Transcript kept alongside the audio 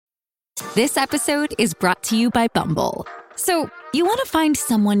This episode is brought to you by Bumble. So, you want to find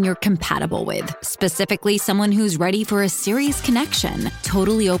someone you're compatible with, specifically someone who's ready for a serious connection,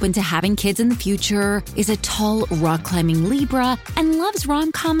 totally open to having kids in the future, is a tall, rock-climbing Libra, and loves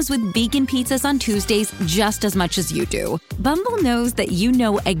rom-coms with vegan pizzas on Tuesdays just as much as you do. Bumble knows that you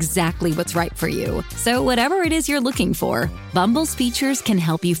know exactly what's right for you. So whatever it is you're looking for, Bumble's features can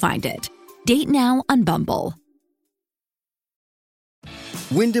help you find it. Date now on Bumble.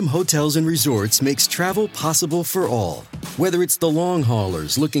 Wyndham Hotels and Resorts makes travel possible for all. Whether it's the long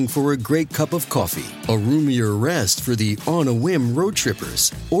haulers looking for a great cup of coffee, a roomier rest for the on-a-whim road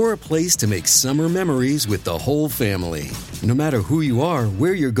trippers, or a place to make summer memories with the whole family. No matter who you are,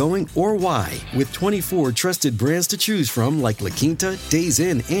 where you're going, or why, with 24 trusted brands to choose from like La Quinta, Days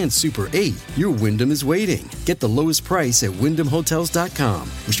Inn, and Super 8, your Wyndham is waiting. Get the lowest price at WyndhamHotels.com.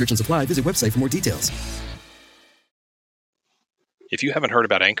 Restrictions apply. Visit website for more details. If you haven't heard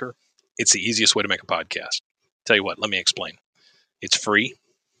about Anchor, it's the easiest way to make a podcast. Tell you what, let me explain. It's free.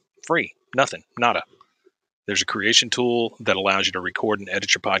 Free. Nothing. Nada. There's a creation tool that allows you to record and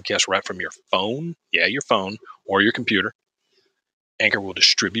edit your podcast right from your phone. Yeah, your phone or your computer. Anchor will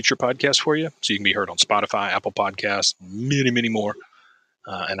distribute your podcast for you so you can be heard on Spotify, Apple Podcasts, many, many more.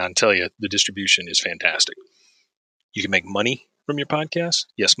 And I'll tell you, the distribution is fantastic. You can make money from your podcast.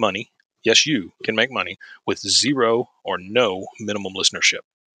 Yes, money. Yes, you can make money with zero or no minimum listenership.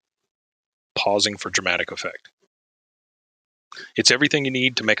 Pausing for dramatic effect. It's everything you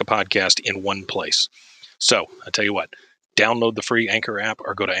need to make a podcast in one place. So, I tell you what, download the free Anchor app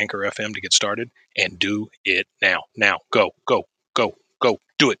or go to Anchor FM to get started and do it now. Now, go, go, go, go,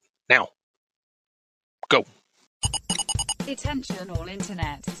 do it now. Go. Attention all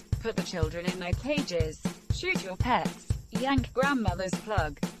internet. Put the children in their cages. Shoot your pets. Yank grandmother's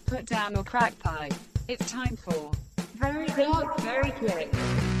plug. Put down your crack pipe. It's time for Very Dark, Very Quick.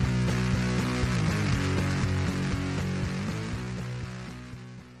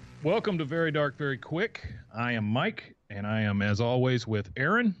 Welcome to Very Dark, Very Quick. I am Mike, and I am, as always, with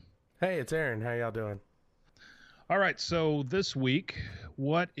Aaron. Hey, it's Aaron. How y'all doing? All right, so this week,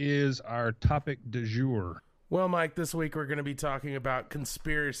 what is our topic du jour? Well, Mike, this week we're going to be talking about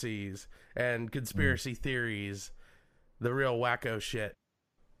conspiracies and conspiracy theories, the real wacko shit.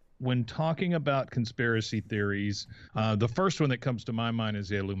 When talking about conspiracy theories, the first one that comes to my mind is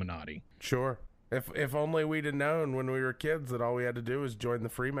the Illuminati. Sure. If only we'd have known when we were kids that all we had to do was join the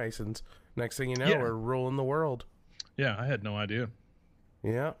Freemasons. Next thing you know, we're ruling the world. Yeah, I had no idea.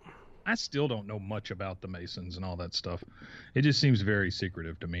 Yeah. I still don't know much about the Masons and all that stuff. It just seems very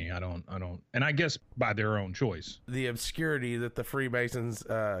secretive to me. I don't, and I guess by their own choice. The obscurity that the Freemasons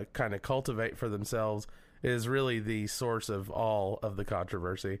kind of cultivate for themselves is really the source of all of the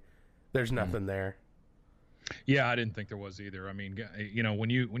controversy. There's nothing there. Yeah, I didn't think there was either. I mean, you know, when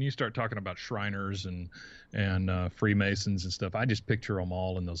you start talking about Shriners and Freemasons and stuff, I just picture them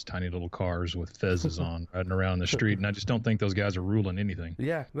all in those tiny little cars with fezzes on, riding around the street, and I just don't think those guys are ruling anything.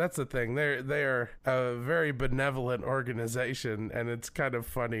 Yeah, that's the thing. They are a very benevolent organization, and it's kind of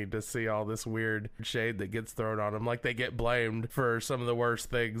funny to see all this weird shade that gets thrown on them. Like, they get blamed for some of the worst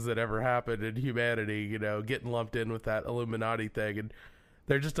things that ever happened in humanity, you know, getting lumped in with that Illuminati thing, and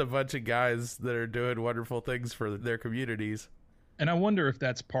they're just a bunch of guys that are doing wonderful things for their communities. And I wonder if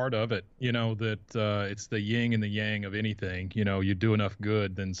that's part of it, you know, that it's the yin and the yang of anything. You know, you do enough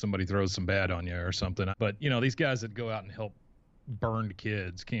good, then somebody throws some bad on you or something. But, you know, these guys that go out and help burned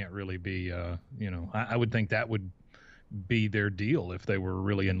kids can't really be, you know, I would think that would be their deal if they were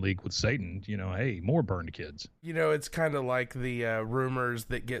really in league with Satan. You know, hey, more burned kids. You know, it's kind of like the rumors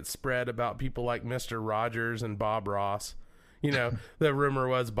that get spread about people like Mr. Rogers and Bob Ross. You know, the rumor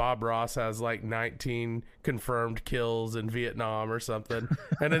was Bob Ross has like 19 confirmed kills in Vietnam or something.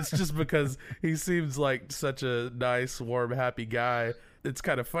 And it's just because he seems like such a nice, warm, happy guy. It's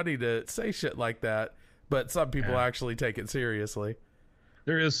kind of funny to say shit like that, but some people actually take it seriously.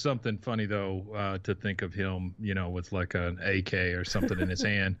 There is something funny, though, to think of him, you know, with like an AK or something in his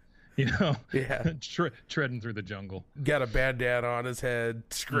hand. You know, treading through the jungle. Got a bandana on his head,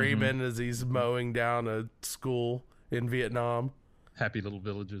 screaming as he's mowing down a school in Vietnam. Happy little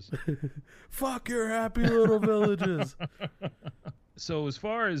villages. Fuck your happy little villages. So as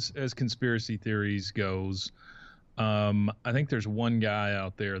far as conspiracy theories goes, I think there's one guy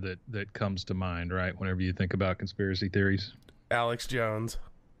out there that comes to mind, right? Whenever you think about conspiracy theories. Alex Jones.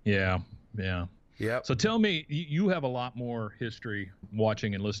 Yeah. Yep. So tell me, you have a lot more history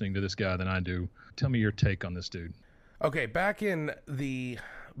watching and listening to this guy than I do. Tell me your take on this dude. Okay, back in the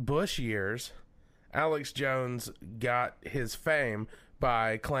Bush years, Alex Jones got his fame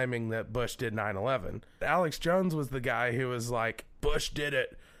by claiming that Bush did 9/11. Alex Jones was the guy who was like, Bush did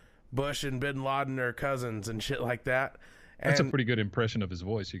it. Bush and Bin Laden are cousins and shit like that. That's a pretty good impression of his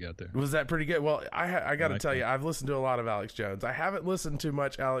voice you got there. Was that pretty good? Well, I got to tell you, I've listened to a lot of Alex Jones. I haven't listened to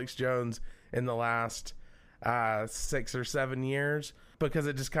much Alex Jones in the last 6 or 7 years because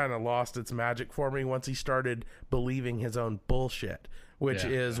it just kind of lost its magic for me once he started believing his own bullshit, which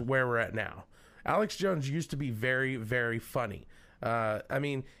is where we're at now. Alex Jones used to be very, very funny. I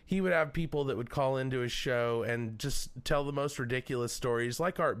mean, he would have people that would call into his show and just tell the most ridiculous stories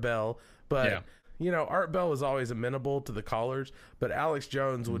like Art Bell, but you know, Art Bell was always amenable to the callers, but Alex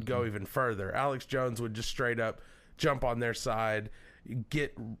Jones would go even further. Alex Jones would just straight up jump on their side,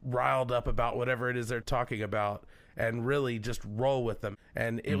 get riled up about whatever it is they're talking about, and really just roll with them.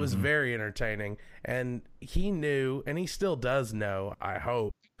 And it was very entertaining. And he knew, and he still does know, I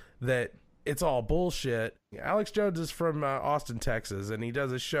hope, that it's all bullshit. Alex Jones is from Austin, Texas, and he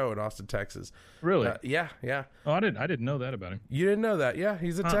does a show in Austin, Texas. Really? Yeah. Oh, I didn't know that about him. You didn't know that? Yeah,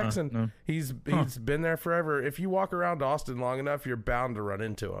 he's a Texan. No. He's been there forever. If you walk around Austin long enough, you're bound to run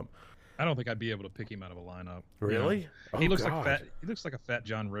into him. I don't think I'd be able to pick him out of a lineup. Really? Oh, he looks like a fat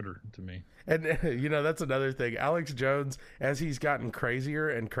John Ritter to me. And you know, that's another thing. Alex Jones, as he's gotten crazier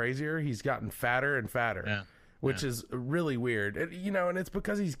and crazier, he's gotten fatter and fatter. Yeah. Which is really weird. You know, and it's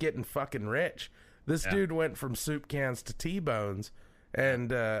because he's getting fucking rich. This dude went from soup cans to T-bones,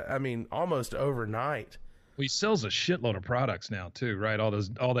 and I mean, almost overnight. Well, he sells a shitload of products now too, right? All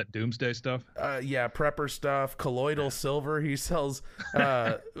that doomsday stuff. Yeah, prepper stuff, colloidal silver. He sells,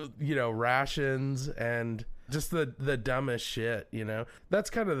 you know, rations and just the dumbest shit. You know,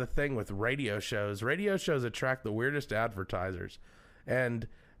 that's kind of the thing with radio shows. Radio shows attract the weirdest advertisers, and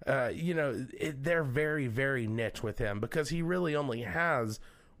you know, they're very, very niche with him because he really only has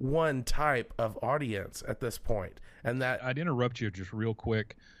one type of audience at this point. And that I'd interrupt you just real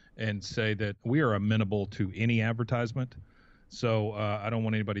quick and say that we are amenable to any advertisement. So I don't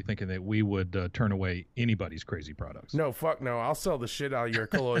want anybody thinking that we would turn away anybody's crazy products. No, fuck no. I'll sell the shit out of your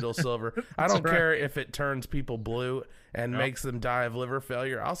colloidal silver. I don't care if it turns people blue and makes them die of liver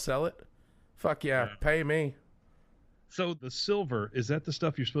failure. I'll sell it. Fuck yeah. Pay me. So the silver, is that the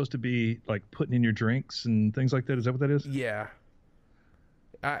stuff you're supposed to be like putting in your drinks and things like that? Is that what that is? Yeah.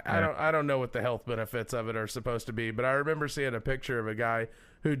 I don't know what the health benefits of it are supposed to be, but I remember seeing a picture of a guy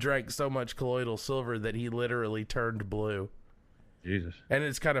who drank so much colloidal silver that he literally turned blue. Jesus. And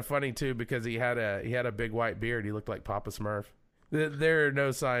it's kind of funny too because he had a big white beard. He looked like Papa Smurf. There are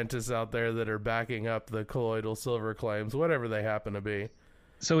no scientists out there that are backing up the colloidal silver claims, whatever they happen to be.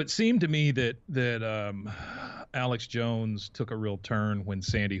 So it seemed to me that Alex Jones took a real turn when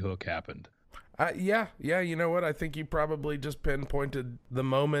Sandy Hook happened. Yeah. You know what? I think you probably just pinpointed the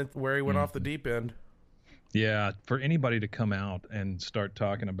moment where he went off the deep end. Yeah, for anybody to come out and start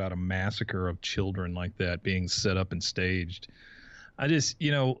talking about a massacre of children like that being set up and staged, I just,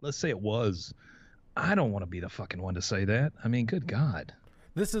 you know, let's say it was. I don't want to be the fucking one to say that. I mean, good God.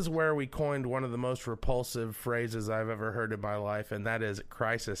 This is where we coined one of the most repulsive phrases I've ever heard in my life, and that is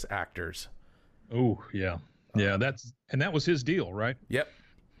crisis actors. Oh, yeah. Yeah, that was his deal, right? Yep.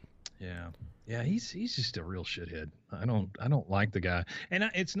 Yeah, he's just a real shithead. I don't like the guy. And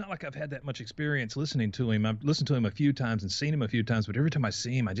it's not like I've had that much experience listening to him. I've listened to him a few times and seen him a few times, but every time I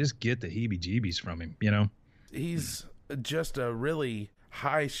see him, I just get the heebie-jeebies from him, you know? He's just a really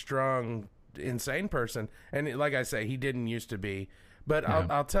high-strung, insane person. And like I say, he didn't used to be. But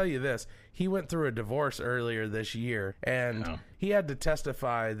I'll tell you this. He went through a divorce earlier this year, and he had to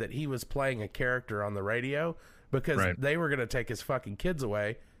testify that he was playing a character on the radio because they were going to take his fucking kids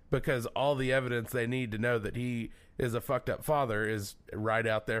away because all the evidence they need to know that he is a fucked up father is right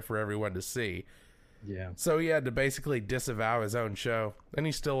out there for everyone to see. Yeah. So he had to basically disavow his own show, and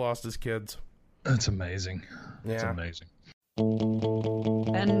he still lost his kids. That's amazing. Yeah. It's amazing.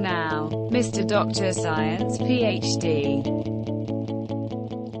 And now, Mr. Dr. Science, PhD.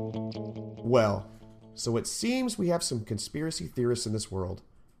 Well, so it seems we have some conspiracy theorists in this world.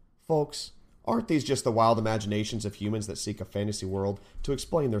 Folks, aren't these just the wild imaginations of humans that seek a fantasy world to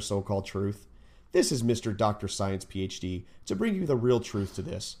explain their so-called truth? This is Mr. Dr. Science, PhD, to bring you the real truth to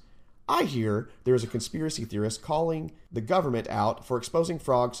this. I hear there is a conspiracy theorist calling the government out for exposing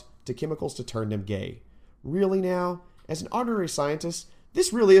frogs to chemicals to turn them gay. Really now? As an honorary scientist,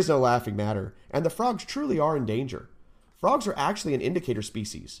 this really is no laughing matter, and the frogs truly are in danger. Frogs are actually an indicator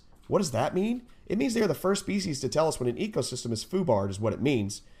species. What does that mean? It means they are the first species to tell us when an ecosystem is foobarred, is what it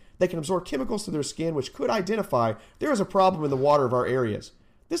means. They can absorb chemicals through their skin which could identify there is a problem in the water of our areas.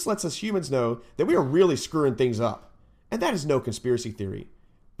 This lets us humans know that we are really screwing things up. And that is no conspiracy theory.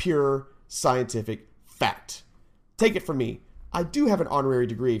 Pure scientific fact. Take it from me. I do have an honorary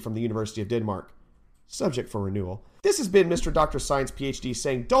degree from the University of Denmark. subject for renewal. This has been Mr. Dr. Science PhD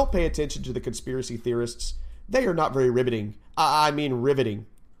saying, don't pay attention to the conspiracy theorists. They are not very riveting. I mean riveting.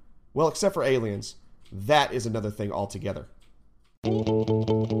 Well, except for aliens. That is another thing altogether. You're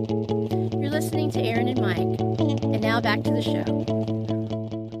listening to Aaron and Mike. And now back to the show.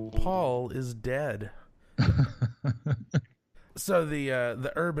 Paul is dead. So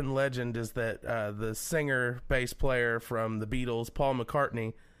the urban legend is that the singer, bass player from the Beatles, Paul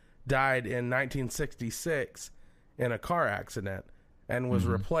McCartney, died in 1966 in a car accident and was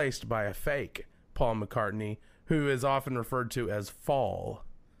replaced by a fake Paul McCartney, who is often referred to as Fall.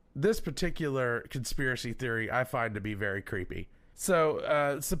 This particular conspiracy theory I find to be very creepy.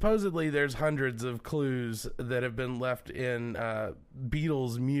 So supposedly there's hundreds of clues that have been left in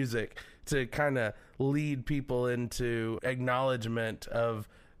Beatles music to kind of lead people into acknowledgement of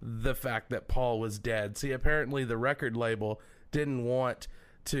the fact that Paul was dead. See, apparently the record label didn't want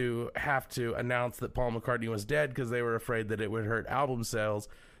to have to announce that Paul McCartney was dead because they were afraid that it would hurt album sales.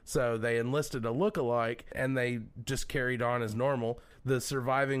 So they enlisted a lookalike and they just carried on as normal. The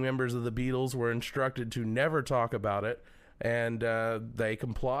surviving members of the Beatles were instructed to never talk about it, and they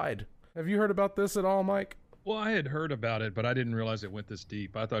complied. Have you heard about this at all, Mike? Well, I had heard about it, but I didn't realize it went this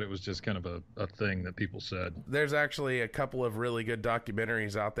deep. I thought it was just kind of a thing that people said. There's actually a couple of really good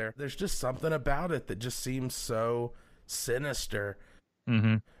documentaries out there. There's just something about it that just seems so sinister.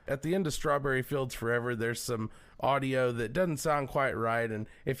 Mm-hmm. At the end of Strawberry Fields Forever, there's some audio that doesn't sound quite right, and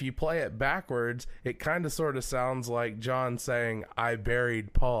if you play it backwards, it kind of sort of sounds like John saying, "I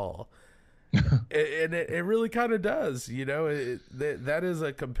buried Paul." It really kind of does, you know. That is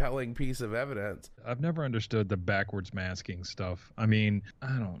a compelling piece of evidence. I've never understood the backwards masking stuff. I mean,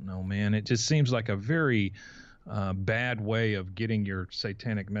 I don't know, man. It just seems like a very bad way of getting your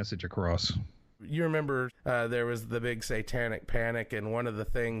satanic message across. You remember there was the big satanic panic, and one of the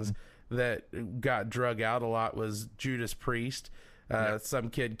things that got drug out a lot was Judas Priest. Some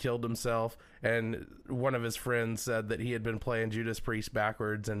kid killed himself, and one of his friends said that he had been playing Judas Priest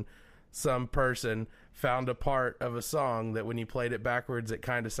backwards, and some person found a part of a song that when you played it backwards, it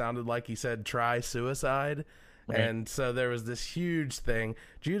kind of sounded like he said, "Try suicide." Right. And so there was this huge thing.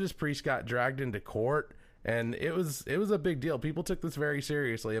 Judas Priest got dragged into court, and it was a big deal. People took this very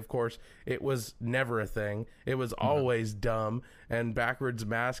seriously. Of course, it was never a thing. It was always dumb, and backwards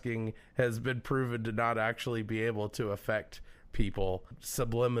masking has been proven to not actually be able to affect people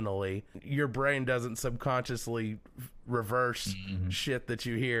subliminally. Your brain doesn't subconsciously reverse shit that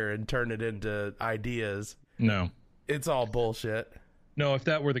you hear and turn it into ideas. No. It's all bullshit. No, if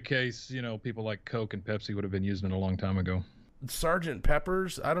that were the case, you know, people like Coke and Pepsi would have been using it a long time ago. Sgt.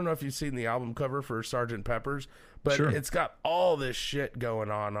 Pepper's, I don't know if you've seen the album cover for Sgt. Pepper's, but Sure. It's got all this shit going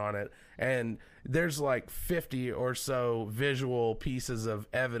on it, and there's like 50 or so visual pieces of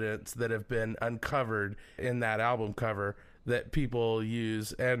evidence that have been uncovered in that album cover that people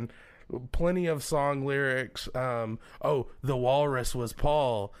use, and plenty of song lyrics. The Walrus was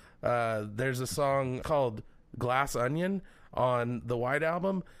Paul. There's a song called Glass Onion on the White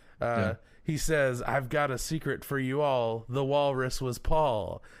Album. He says, "I've got a secret for you all. The Walrus was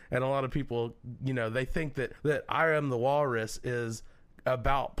Paul." And a lot of people, you know, they think that I Am the Walrus is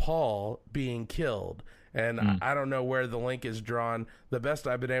about Paul being killed. And I don't know where the link is drawn. The best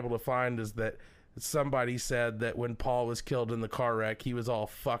I've been able to find is that somebody said that when Paul was killed in the car wreck, he was all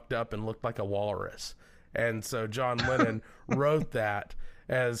fucked up and looked like a walrus. And so John Lennon wrote that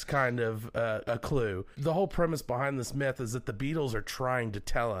as kind of a clue. The whole premise behind this myth is that the Beatles are trying to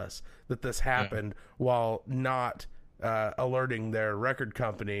tell us that this happened while not alerting their record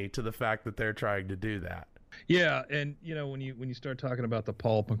company to the fact that they're trying to do that. Yeah, and you know, when you start talking about the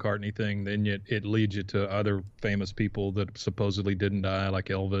Paul McCartney thing, then it leads you to other famous people that supposedly didn't die, like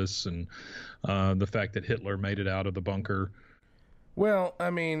Elvis, and the fact that Hitler made it out of the bunker. Well, I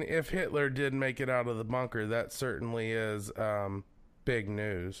mean, if Hitler did make it out of the bunker, that certainly is big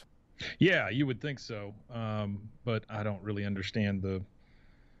news. Yeah, you would think so, but I don't really understand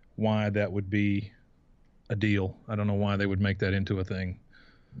why that would be a deal. I don't know why they would make that into a thing.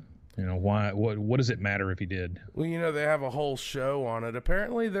 You know, why? What does it matter if he did? Well, you know, they have a whole show on it.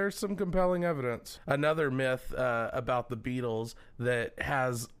 Apparently, there's some compelling evidence. Another myth about the Beatles that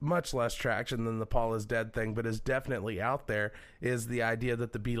has much less traction than the Paul is dead thing, but is definitely out there, is the idea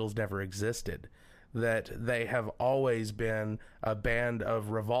that the Beatles never existed. That they have always been a band of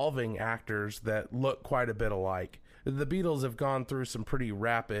revolving actors that look quite a bit alike. The Beatles have gone through some pretty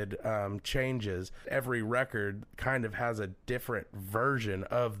rapid changes. Every record kind of has a different version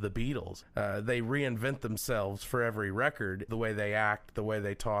of the Beatles. They reinvent themselves for every record. The way they act, the way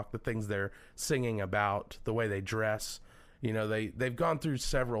they talk, the things they're singing about, the way they dress. You know, they've gone through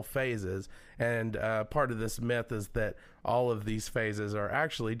several phases, and part of this myth is that all of these phases are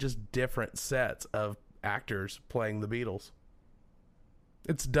actually just different sets of actors playing the Beatles.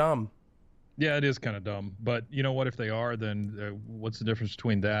 It's dumb. Yeah, it is kind of dumb. But you know what? If they are, then what's the difference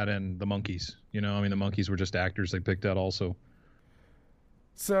between that and the Monkees? You know, I mean, the Monkees were just actors they picked out also.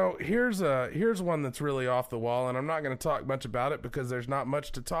 So here's one that's really off the wall, and I'm not going to talk much about it because there's not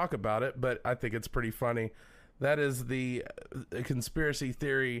much to talk about it, but I think it's pretty funny. That is the conspiracy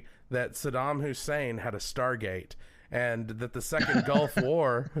theory that Saddam Hussein had a Stargate, and that the Second Gulf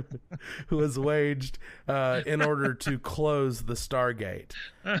War was waged in order to close the Stargate.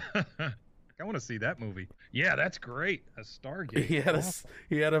 I want to see that movie. Yeah, that's great. A Stargate.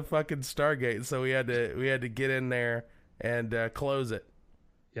 He had a fucking Stargate, so we had to get in there and close it.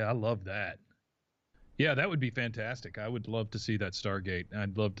 Yeah, I love that. Yeah, that would be fantastic. I would love to see that Stargate.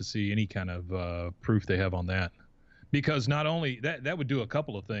 I'd love to see any kind of proof they have on that. Because not only that would do a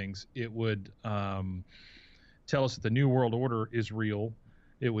couple of things. It would tell us that the New World Order is real.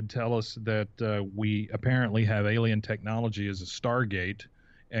 It would tell us that we apparently have alien technology as a Stargate,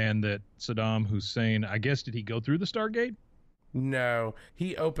 and that Saddam Hussein, I guess, did he go through the Stargate? No,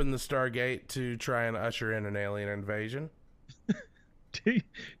 he opened the Stargate to try and usher in an alien invasion.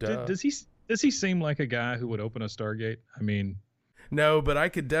 Does he seem like a guy who would open a Stargate? I mean, no, but I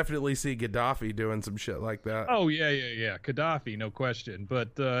could definitely see Gaddafi doing some shit like that. Oh yeah. Gaddafi, no question.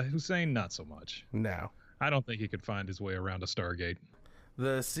 But Hussein, not so much. No, I don't think he could find his way around a Stargate.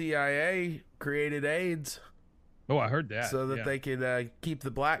 The CIA created AIDS. Oh, I heard that. So that they could keep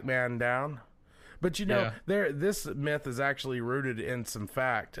the black man down. But you know, this myth is actually rooted in some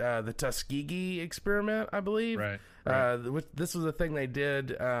fact. The Tuskegee experiment, I believe. Right. This was a thing they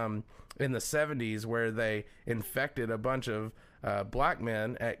did in the 70s where they infected a bunch of black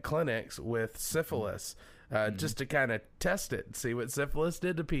men at clinics with syphilis just to kind of test it, see what syphilis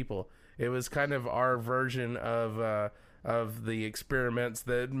did to people. It was kind of our version of the experiments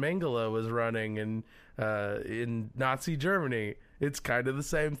that Mengele was running in Nazi Germany. It's kind of the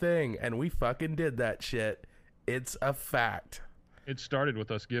same thing, and we fucking did that shit. It's a fact. It started with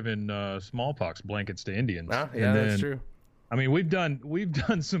us giving smallpox blankets to Indians. Yeah, that's true. I mean, we've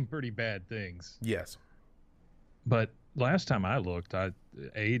done some pretty bad things. Yes, but last time I looked,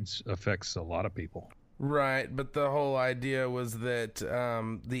 AIDS affects a lot of people. Right, but the whole idea was that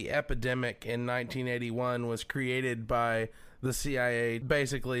the epidemic in 1981 was created by the CIA.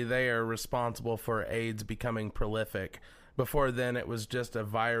 Basically, they are responsible for AIDS becoming prolific. Before then, it was just a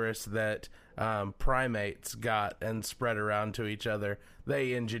virus that primates got and spread around to each other.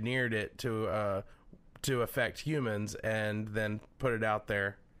 They engineered it to affect humans and then put it out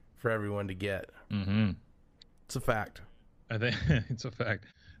there for everyone to get. Mm-hmm. It's a fact. I think it's a fact.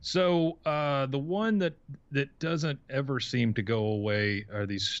 So the one that doesn't ever seem to go away are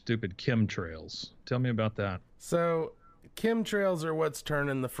these stupid chemtrails. Tell me about that. So chemtrails are what's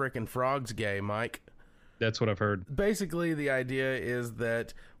turning the frickin' frogs gay, Mike. That's what I've heard. Basically, the idea is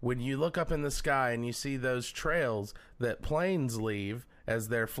that when you look up in the sky and you see those trails that planes leave as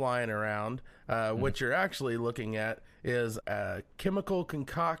they're flying around, what you're actually looking at is a chemical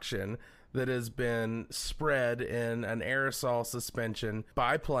concoction that has been spread in an aerosol suspension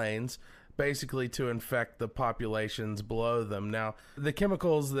by planes, basically to infect the populations below them. Now, the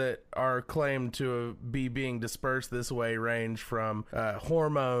chemicals that are claimed to be being dispersed this way range from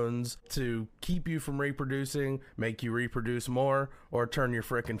hormones to keep you from reproducing, make you reproduce more, or turn your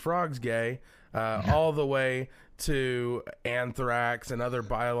frickin' frogs gay, all the way to anthrax and other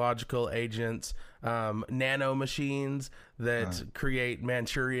biological agents, nanomachines that create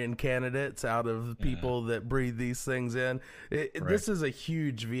Manchurian candidates out of people that breathe these things in. This is a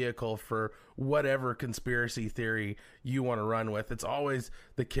huge vehicle for whatever conspiracy theory you want to run with. It's always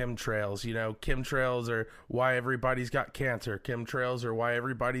the chemtrails. You know, chemtrails are why everybody's got cancer. Chemtrails are why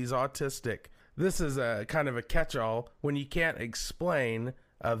everybody's autistic. This is a kind of a catch-all. When you can't explain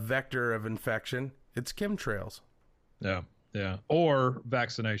a vector of infection, it's chemtrails. Yeah. Or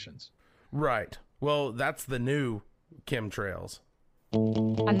vaccinations. Right. Well, that's the new chemtrails.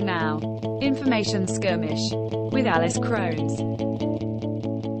 And now, Information Skirmish with Alice Crones.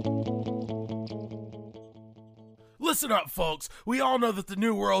 Listen up, folks. We all know that the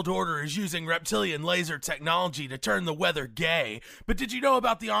New World Order is using reptilian laser technology to turn the weather gay. But did you know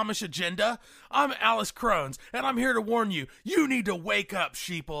about the Amish agenda? I'm Alice Crones, and I'm here to warn you. You need to wake up,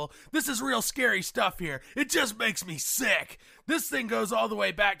 sheeple. This is real scary stuff here. It just makes me sick. This thing goes all the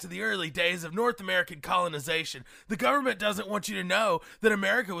way back to the early days of North American colonization. The government doesn't want you to know that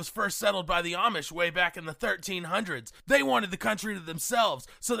America was first settled by the Amish way back in the 1300s. They wanted the country to themselves,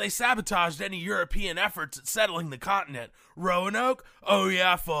 so they sabotaged any European efforts at settling the continent. Roanoke? Oh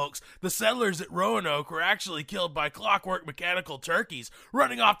yeah, folks. The settlers at Roanoke were actually killed by clockwork mechanical turkeys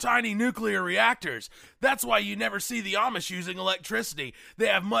running off tiny nuclear reactors. That's why you never see the Amish using electricity. They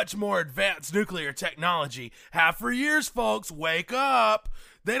have much more advanced nuclear technology. Have for years, folks. Wake up!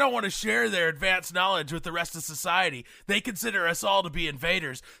 They don't want to share their advanced knowledge with the rest of society. They consider us all to be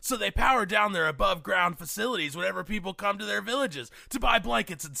invaders, so they power down their above-ground facilities whenever people come to their villages to buy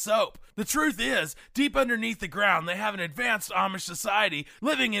blankets and soap. The truth is, deep underneath the ground, they have an advanced Amish society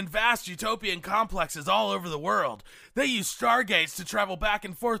living in vast utopian complexes all over the world. They use stargates to travel back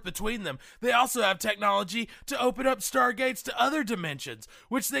and forth between them. They also have technology to open up stargates to other dimensions,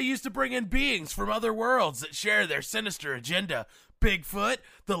 which they use to bring in beings from other worlds that share their sinister agenda. Bigfoot,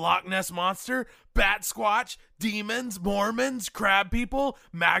 the Loch Ness Monster, Bat Squatch, demons, Mormons, crab people,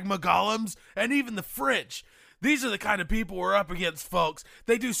 magma golems, and even the French. These are the kind of people we're up against, folks.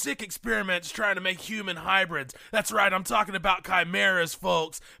 They do sick experiments trying to make human hybrids. That's right, I'm talking about chimeras,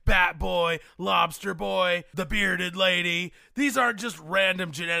 folks. Bat Boy, Lobster Boy, the Bearded Lady. These aren't just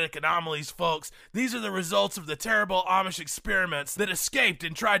random genetic anomalies, folks. These are the results of the terrible Amish experiments that escaped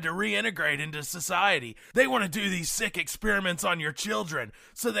and tried to reintegrate into society. They want to do these sick experiments on your children,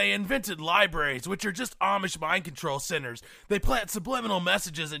 so they invented libraries, which are just Amish mind control centers. They plant subliminal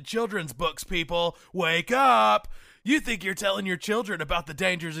messages in children's books, people. Wake up! You think you're telling your children about the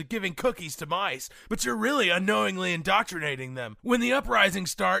dangers of giving cookies to mice, but you're really unknowingly indoctrinating them. When the uprising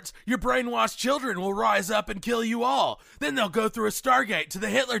starts, your brainwashed children will rise up and kill you all. Then they'll go through a Stargate to the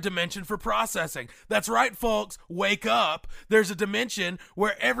Hitler dimension for processing. That's right, folks. Wake up. There's a dimension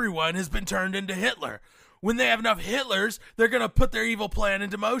where everyone has been turned into Hitler. When they have enough Hitlers, they're going to put their evil plan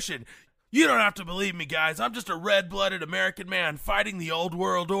into motion. You don't have to believe me, guys. I'm just a red-blooded American man fighting the old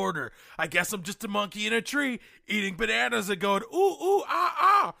world order. I guess I'm just a monkey in a tree eating bananas and going, ooh, ooh, ah,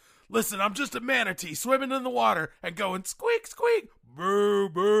 ah. Listen, I'm just a manatee swimming in the water and going squeak, squeak, boo,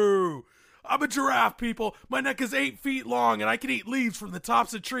 boo. I'm a giraffe, people. My neck is 8 feet long and I can eat leaves from the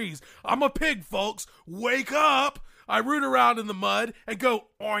tops of trees. I'm a pig, folks. Wake up. I root around in the mud and go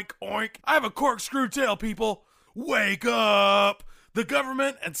oink, oink. I have a corkscrew tail, people. Wake up. The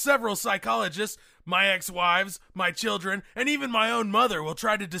government and several psychologists, my ex-wives, my children, and even my own mother will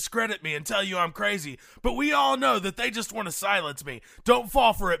try to discredit me and tell you I'm crazy, but we all know that they just want to silence me. Don't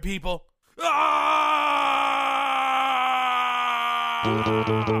fall for it, people. Ah!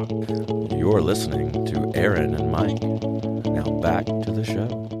 You're listening to Aaron and Mike. Now back to the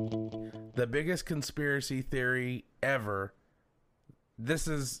show. The biggest conspiracy theory ever. This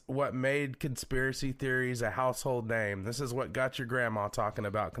is what made conspiracy theories a household name. This is what got your grandma talking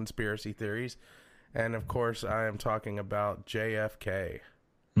about conspiracy theories. And, of course, I am talking about JFK.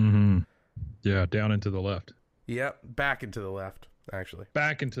 Mm-hmm. Yeah, down and to the left. Yep, back and to the left, actually.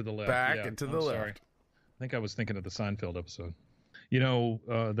 Back and to the left. Back and to the left. Sorry. I think I was thinking of the Seinfeld episode. You know,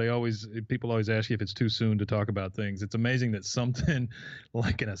 people always ask you if it's too soon to talk about things. It's amazing that something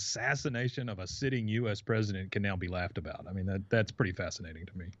like an assassination of a sitting U.S. president can now be laughed about. I mean, that's pretty fascinating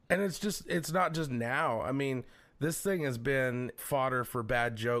to me. And it's not just now. I mean, this thing has been fodder for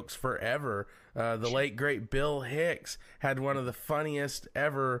bad jokes forever. The late, great Bill Hicks had one of the funniest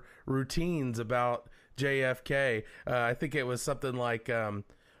ever routines about JFK. I think it was something like...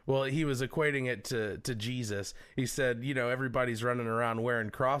 Well, he was equating it to Jesus. He said, you know, everybody's running around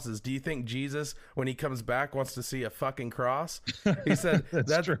wearing crosses. Do you think Jesus, when he comes back, wants to see a fucking cross? He said,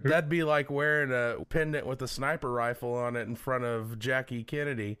 that'd be like wearing a pendant with a sniper rifle on it in front of Jackie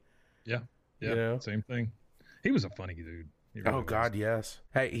Kennedy. Yeah, you know? Same thing. He was a funny dude. Really God, yes.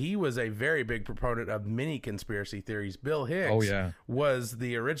 Hey, he was a very big proponent of many conspiracy theories. Bill Hicks was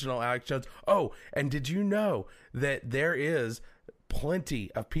the original Alex Jones. Oh, and did you know that there is plenty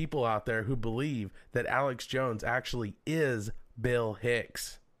of people out there who believe that Alex Jones actually is Bill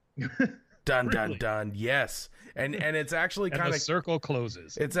Hicks? Dun, dun, dun. Yes. And it's actually kind of... the circle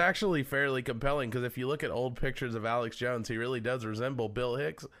closes. It's actually fairly compelling because if you look at old pictures of Alex Jones, he really does resemble Bill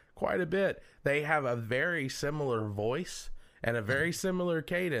Hicks quite a bit. They have a very similar voice and a very similar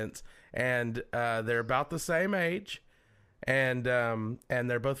cadence, and they're about the same age, and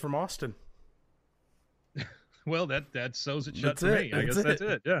they're both from Austin. Well, that sews it shut for me. I guess that's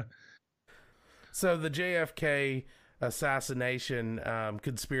it. Yeah. So the JFK assassination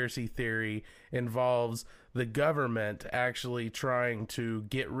conspiracy theory involves the government actually trying to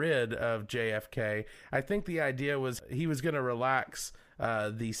get rid of JFK. I think the idea was he was going to relax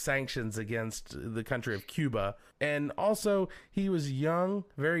the sanctions against the country of Cuba. And also, he was young,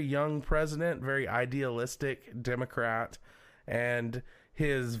 very young president, very idealistic Democrat. And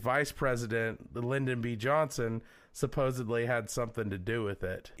his vice president, Lyndon B. Johnson, supposedly had something to do with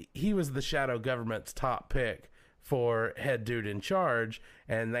it. He was the shadow government's top pick for head dude in charge,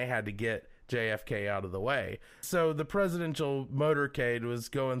 and they had to get JFK out of the way. So the presidential motorcade was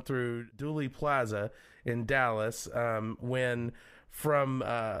going through Dooley Plaza in Dallas when from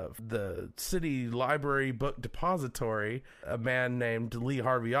the city library book depository, a man named Lee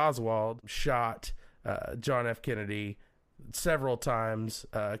Harvey Oswald shot John F. Kennedy several times,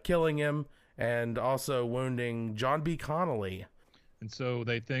 killing him and also wounding John B. Connally. And so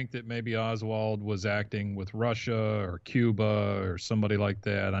they think that maybe Oswald was acting with Russia or Cuba or somebody like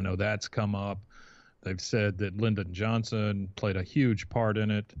that. I know that's come up. They've said that Lyndon Johnson played a huge part in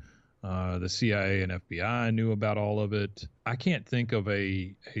it. The CIA and FBI knew about all of it. I can't think of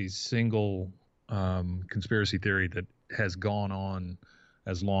a single conspiracy theory that has gone on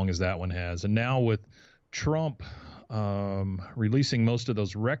as long as that one has. And now with Trump releasing most of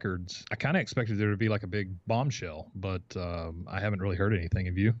those records, I kind of expected there to be like a big bombshell, but I haven't really heard anything.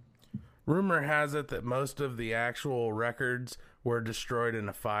 Have you? Rumor has it that most of the actual records were destroyed in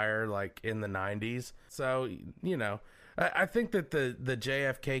a fire like in the 90s. So, you know, I think that the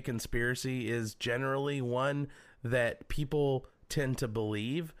JFK conspiracy is generally one that people tend to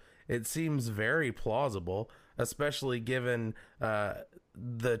believe. It seems very plausible, especially given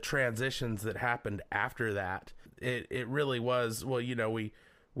the transitions that happened after that. It really was, well, you know, we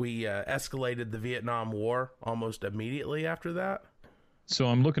escalated the Vietnam War almost immediately after that. So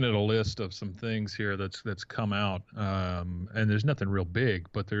I'm looking at a list of some things here that's come out, and there's nothing real big,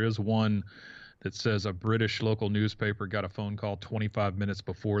 but there is one that says a British local newspaper got a phone call 25 minutes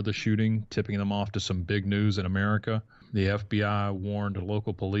before the shooting, tipping them off to some big news in America. The FBI warned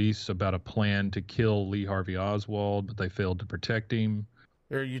local police about a plan to kill Lee Harvey Oswald, but they failed to protect him.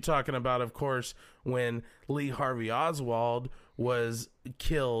 Are you talking about, of course, when Lee Harvey Oswald was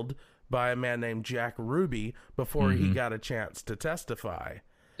killed by a man named Jack Ruby before he got a chance to testify?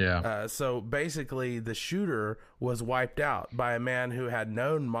 Yeah. So basically, the shooter was wiped out by a man who had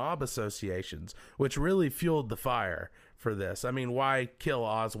known mob associations, which really fueled the fire for this. I mean, why kill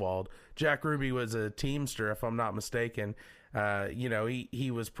Oswald? Jack Ruby was a Teamster, if I'm not mistaken. You know,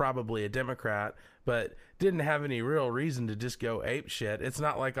 he was probably a Democrat, but didn't have any real reason to just go ape shit. It's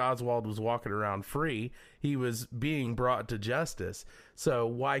not like Oswald was walking around free. He was being brought to justice. So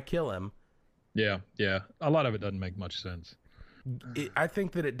why kill him? Yeah. A lot of it doesn't make much sense. I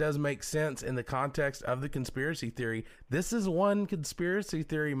think that it does make sense in the context of the conspiracy theory. This is one conspiracy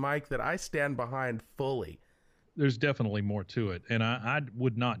theory, Mike, that I stand behind fully. There's definitely more to it, and I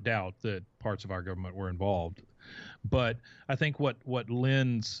would not doubt that parts of our government were involved. But I think what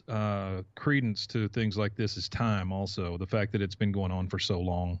lends credence to things like this is time also, the fact that it's been going on for so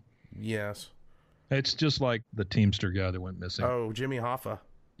long. Yes. It's just like the Teamster guy that went missing. Oh, Jimmy Hoffa.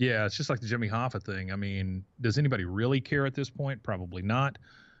 Yeah, it's just like the Jimmy Hoffa thing. I mean, does anybody really care at this point? Probably not.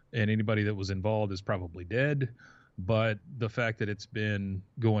 And anybody that was involved is probably dead. But the fact that it's been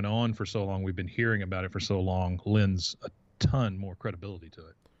going on for so long, we've been hearing about it for so long, lends a ton more credibility to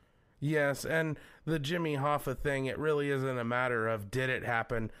it. Yes, and the Jimmy Hoffa thing, it really isn't a matter of did it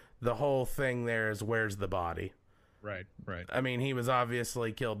happen. The whole thing there is where's the body. Right. I mean, he was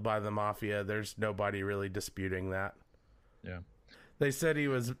obviously killed by the mafia. There's nobody really disputing that. Yeah. They said he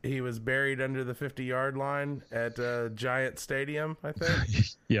was buried under the 50-yard line at Giant Stadium, I think.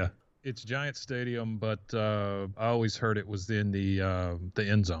 Yeah. It's Giant Stadium, but I always heard it was in the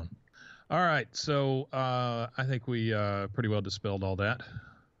end zone. All right, so I think we pretty well dispelled all that.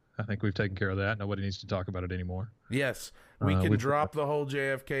 I think we've taken care of that. Nobody needs to talk about it anymore. Yes, we can drop the whole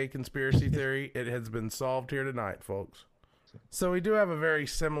JFK conspiracy theory. It has been solved here tonight, folks. So we do have a very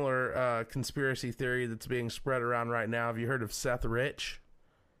similar conspiracy theory that's being spread around right now. Have you heard of Seth Rich?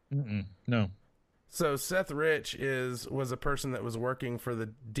 No. So Seth Rich was a person that was working for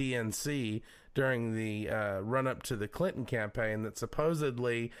the DNC during the run-up to the Clinton campaign that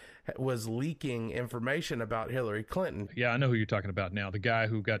supposedly was leaking information about Hillary Clinton. Yeah, I know who you're talking about now. The guy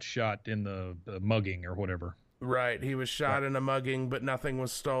who got shot in the mugging or whatever. Right. He was shot in a mugging, but nothing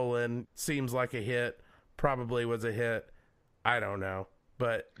was stolen. Seems like a hit. Probably was a hit. I don't know.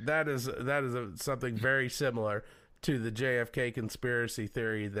 But that is something very similar to the JFK conspiracy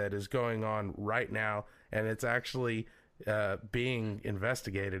theory that is going on right now, and it's actually being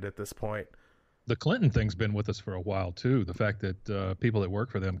investigated at this point. The Clinton thing's been with us for a while, too. The fact that people that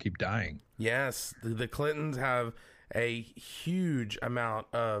work for them keep dying. Yes, the Clintons have a huge amount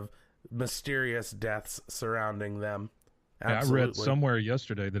of mysterious deaths surrounding them. Absolutely. I read somewhere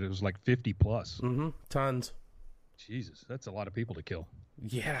yesterday that it was like 50 plus. Mm-hmm. Tons. Jesus, that's a lot of people to kill.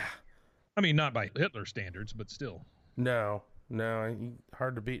 Yeah. I mean, not by Hitler standards, but still. No,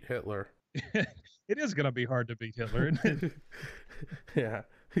 hard to beat Hitler. It is going to be hard to beat Hitler, isn't it? Yeah.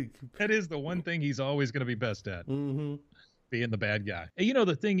 That is the one thing he's always going to be best at, Mm-hmm. being the bad guy. And, you know,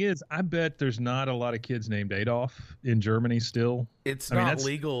 the thing is, I bet there's not a lot of kids named Adolf in Germany still. It's not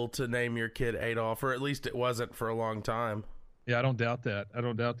legal to name your kid Adolf, or at least it wasn't for a long time. Yeah, I don't doubt that.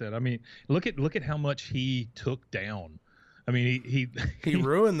 I mean, look at how much he took down. I mean, he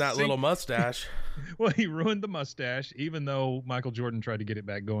ruined that little mustache. Well, he ruined the mustache, even though Michael Jordan tried to get it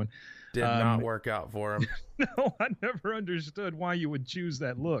back going. Did not work out for him. No, I never understood why you would choose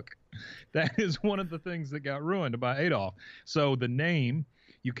that look. That is one of the things that got ruined by Adolf. So the name,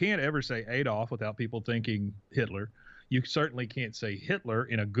 you can't ever say Adolf without people thinking Hitler. You certainly can't say Hitler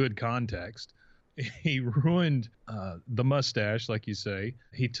in a good context. He ruined the mustache, like you say.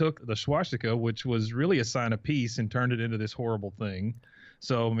 He took the swastika, which was really a sign of peace, and turned it into this horrible thing.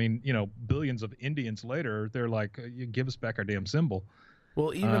 So, I mean, you know, billions of Indians later, they're like, you give us back our damn symbol.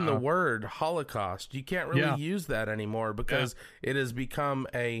 Well, even the word Holocaust, you can't really use that anymore because it has become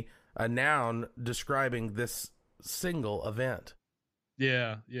a noun describing this single event.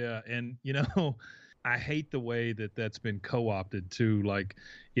 Yeah. And, you know, I hate the way that that's been co-opted too. Like,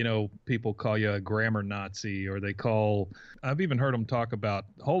 you know, people call you a grammar Nazi, or I've even heard them talk about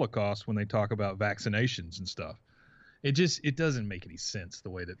Holocaust when they talk about vaccinations and stuff. It doesn't make any sense the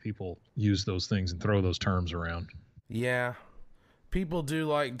way that people use those things and throw those terms around. Yeah. People do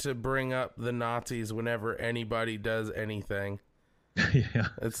like to bring up the Nazis whenever anybody does anything. Yeah.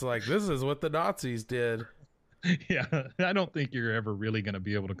 It's like, this is what the Nazis did. Yeah, I don't think you're ever really going to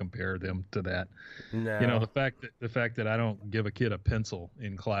be able to compare them to that. No. You know, the fact that I don't give a kid a pencil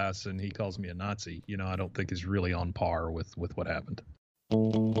in class and he calls me a Nazi, you know, I don't think is really on par with what happened.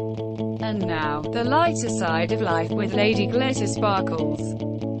 And now, the lighter side of life with Lady Glitter Sparkles.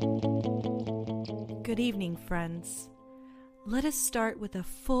 Good evening, friends. Let us start with a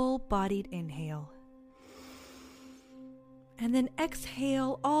full-bodied inhale. And then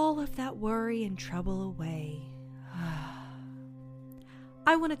exhale all of that worry and trouble away.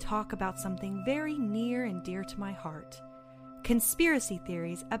 I want to talk about something very near and dear to my heart. Conspiracy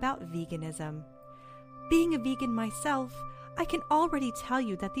theories about veganism. Being a vegan myself, I can already tell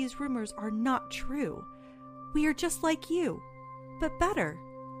you that these rumors are not true. We are just like you, but better.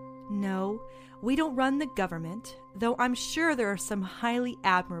 No, we don't run the government, though I'm sure there are some highly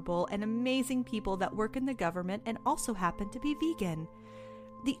admirable and amazing people that work in the government and also happen to be vegan.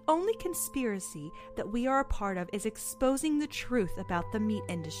 The only conspiracy that we are a part of is exposing the truth about the meat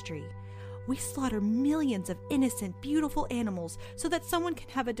industry. We slaughter millions of innocent, beautiful animals so that someone can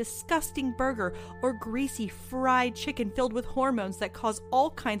have a disgusting burger or greasy fried chicken filled with hormones that cause all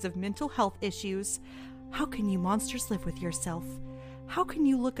kinds of mental health issues. How can you monsters live with yourself? How can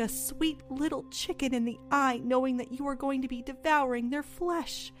you look a sweet little chicken in the eye knowing that you are going to be devouring their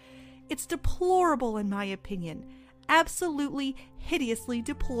flesh? It's deplorable in my opinion. Absolutely, hideously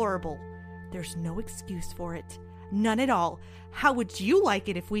deplorable. There's no excuse for it. None at all. How would you like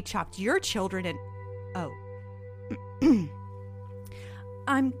it if we chopped your children and... Oh.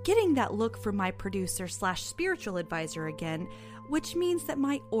 I'm getting that look from my producer/spiritual advisor again, which means that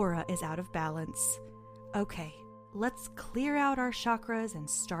my aura is out of balance. Okay. Let's clear out our chakras and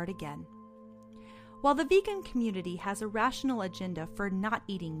start again. While the vegan community has a rational agenda for not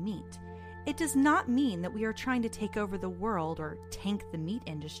eating meat, it does not mean that we are trying to take over the world or tank the meat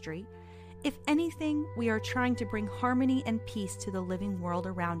industry. If anything, we are trying to bring harmony and peace to the living world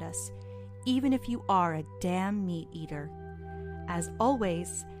around us, even if you are a damn meat eater. As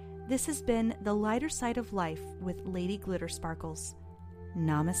always, this has been The Lighter Side of Life with Lady Glitter Sparkles.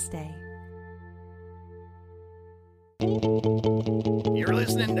 Namaste. You're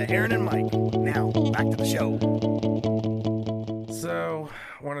listening to Aaron and Mike. Now, back to the show. So,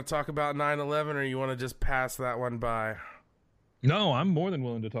 want to talk about 9/11, or you want to just pass that one by? No, I'm more than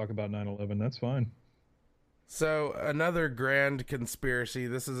willing to talk about 9/11. That's fine. So, another grand conspiracy.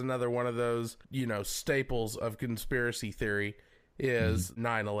 This is another one of those, you know, staples of conspiracy theory is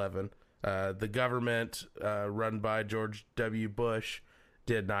 9/11. The government, run by George W. Bush,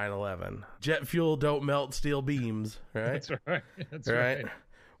 did 9/11. Jet fuel don't melt steel beams, right? That's right. That's right.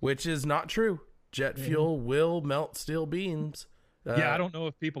 Which is not true. Jet fuel will melt steel beams. Yeah, I don't know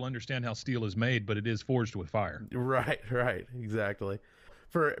if people understand how steel is made, but it is forged with fire. Right, exactly.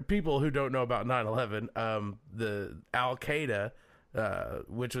 For people who don't know about 9/11, the Al-Qaeda,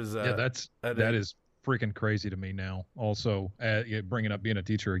 which was... that is freaking crazy to me now. Also, bringing up being a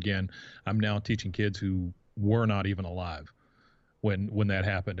teacher again, I'm now teaching kids who were not even alive when that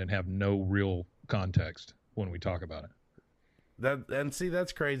happened and have no real context when we talk about it.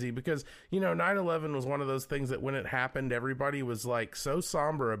 That's crazy because, 9/11 was one of those things that when it happened, everybody was like so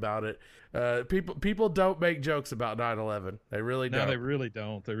somber about it. People don't make jokes about 9/11. They really don't. No, they really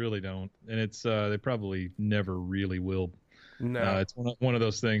don't. They really don't. And it's they probably never really will. No, it's one of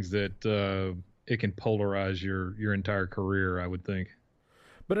those things that it can polarize your entire career, I would think.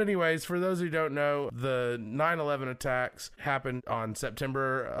 But anyways, for those who don't know, the 9/11 attacks happened on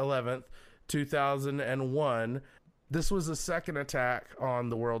September 11th, 2001. This was the second attack on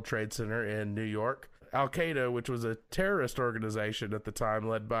the World Trade Center in New York. Al-Qaeda, which was a terrorist organization at the time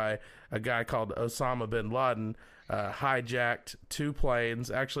led by a guy called Osama bin Laden, hijacked 2 planes.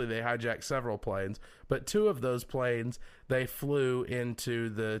 Actually, they hijacked several planes, but 2 of those planes, they flew into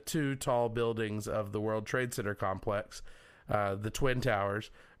the 2 tall buildings of the World Trade Center complex, the Twin Towers,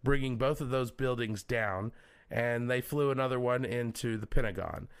 bringing both of those buildings down, and they flew another one into the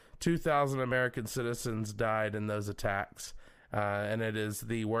Pentagon. 2,000 American citizens died in those attacks, and it is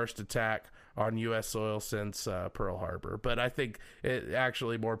the worst attack on U.S. soil since Pearl Harbor. But I think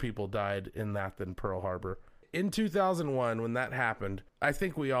actually more people died in that than Pearl Harbor. In 2001, when that happened, I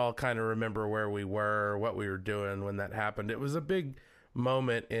think we all kind of remember where we were, what we were doing when that happened. It was a big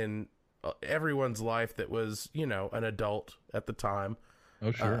moment in everyone's life that was, an adult at the time.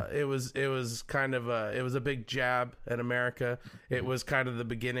 Oh, sure. It was kind of it was a big jab at America. It was kind of the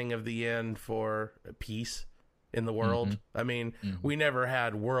beginning of the end for peace in the world. Mm-hmm. I mean, we never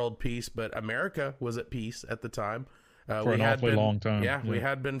had world peace, but America was at peace at the time. For an awfully long time. Yeah, we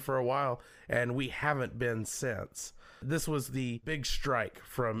had been for a while, and we haven't been since. This was the big strike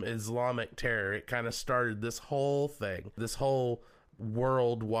from Islamic terror. It kind of started this whole thing, this whole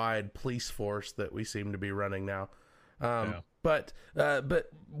worldwide police force that we seem to be running now. But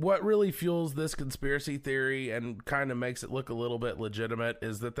what really fuels this conspiracy theory and kind of makes it look a little bit legitimate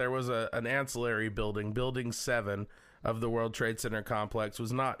is that there was an ancillary building, Building 7 of the World Trade Center complex,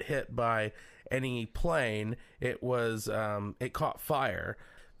 was not hit by any plane. It was it caught fire.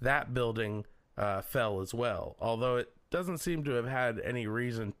 That building fell as well, although it doesn't seem to have had any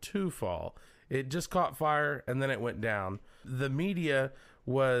reason to fall. It just caught fire and then it went down. The media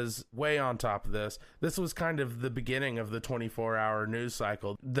was way on top of this. This was kind of the beginning of the 24-hour news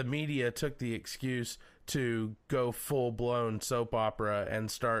cycle. The media took the excuse to go full-blown soap opera and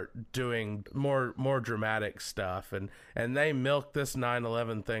start doing more dramatic stuff, and they milked this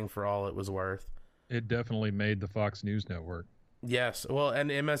 9/11 thing for all it was worth. It definitely made the Fox News network. Yes, well, and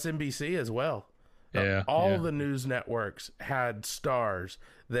MSNBC as well. Yeah, all the news networks had stars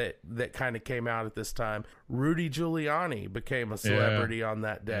that kind of came out at this time. Rudy Giuliani became a celebrity on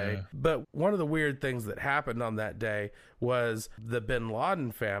that day. Yeah. But one of the weird things that happened on that day was the bin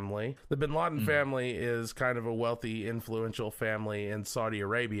Laden family. The bin Laden family is kind of a wealthy, influential family in Saudi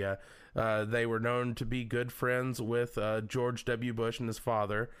Arabia. They were known to be good friends with George W. Bush and his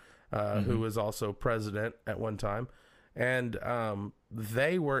father, who was also president at one time. And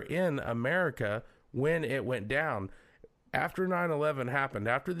they were in America when it went down. After 9/11 happened,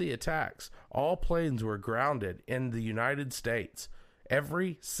 after the attacks, all planes were grounded in the United States.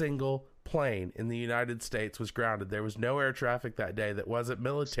 Every single plane in the United States was grounded. There was no air traffic that day that wasn't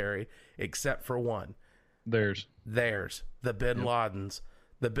military except for one. Theirs. The bin Ladens.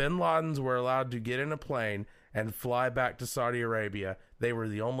 The bin Ladens were allowed to get in a plane and fly back to Saudi Arabia. They were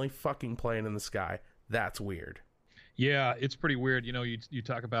the only fucking plane in the sky. That's weird. Yeah, it's pretty weird. You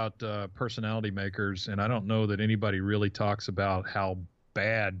talk about personality makers, and I don't know that anybody really talks about how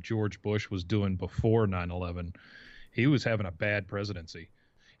bad George Bush was doing before 9/11. He was having a bad presidency.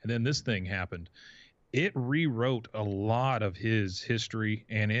 And then this thing happened. It rewrote a lot of his history,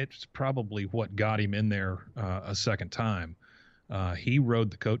 and it's probably what got him in there a second time. He rode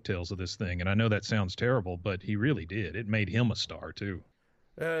the coattails of this thing, and I know that sounds terrible, but he really did. It made him a star, too.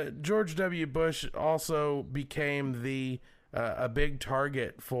 George W. Bush also became a big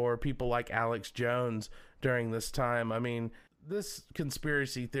target for people like Alex Jones during this time. I mean, this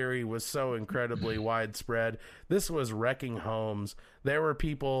conspiracy theory was so incredibly widespread. This was wrecking homes. There were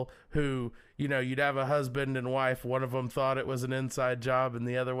people who, you'd have a husband and wife. One of them thought it was an inside job and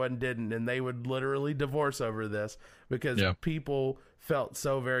the other one didn't. And they would literally divorce over this because people felt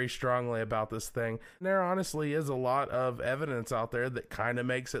so very strongly about this thing. And there honestly is a lot of evidence out there that kind of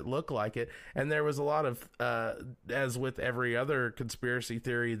makes it look like it. And there was a lot of, as with every other conspiracy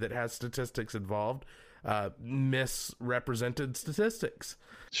theory that has statistics involved, misrepresented statistics.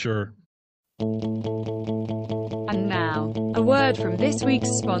 Sure. And now, a word from this week's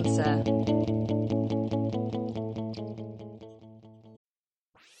sponsor.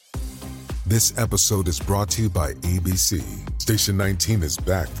 This episode is brought to you by ABC. Station 19 is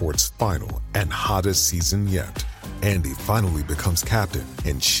back for its final and hottest season yet. Andy finally becomes captain,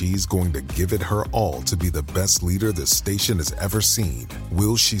 and she's going to give it her all to be the best leader the station has ever seen.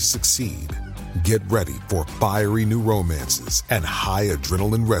 Will she succeed? Get ready for fiery new romances and high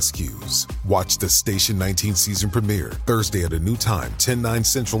adrenaline rescues. Watch the Station 19 season premiere Thursday at a new time, 10/9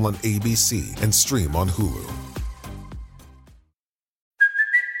 Central on ABC, and stream on Hulu.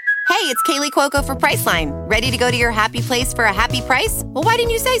 Hey, it's Kaylee Cuoco for Priceline. Ready to go to your happy place for a happy price? Well, why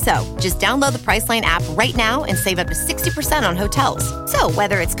didn't you say so? Just download the Priceline app right now and save up to 60% on hotels. So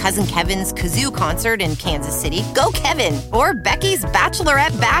whether it's Cousin Kevin's Kazoo Concert in Kansas City, go Kevin, or Becky's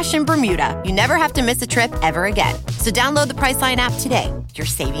Bachelorette Bash in Bermuda, you never have to miss a trip ever again. So download the Priceline app today. Your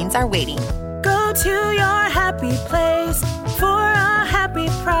savings are waiting. Go to your happy place for a happy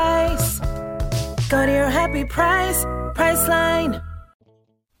price. Go to your happy price, Priceline.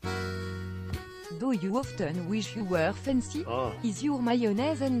 Do you often wish you were fancy? Is your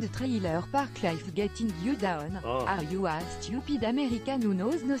mayonnaise and trailer park life getting you down? Are you a stupid American who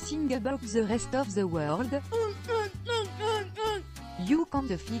knows nothing about the rest of the world? You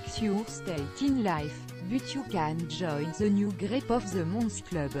can't fix your state in life, but you can join the new Grape of the Month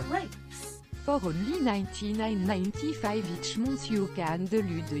Club. For only $99.95 each month you can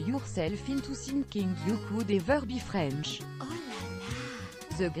delude yourself into thinking you could ever be French.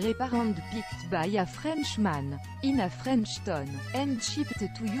 The grapes are handpicked by a Frenchman, in a French town, and shipped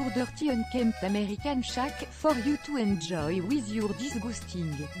to your dirty unkempt American shack for you to enjoy with your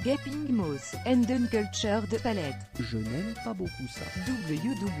disgusting, gaping mouth and uncultured palate. Je n'aime pas beaucoup ça.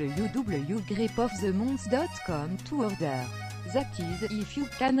 www.grapeofthemonth.com to order. That is, if you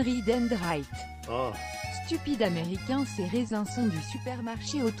can read and write. Stupide américain, ces raisins sont du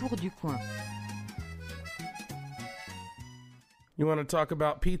supermarché autour du coin. You want to talk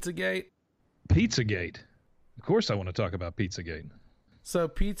about Pizzagate? Pizzagate? Of course I want to talk about Pizzagate. So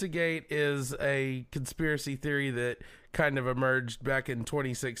Pizzagate is a conspiracy theory that kind of emerged back in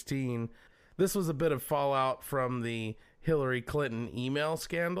 2016. This was a bit of fallout from the Hillary Clinton email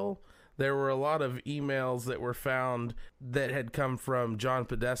scandal. There were a lot of emails that were found that had come from John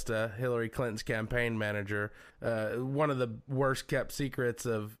Podesta, Hillary Clinton's campaign manager. One of the worst kept secrets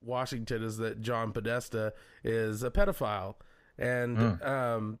of Washington is that John Podesta is a pedophile.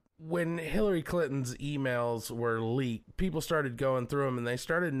 And when Hillary Clinton's emails were leaked, people started going through them and they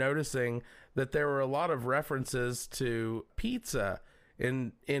started noticing that there were a lot of references to pizza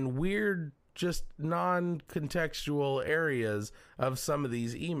in weird, just non-contextual areas of some of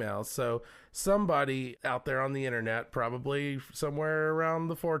these emails. So somebody out there on the internet, probably somewhere around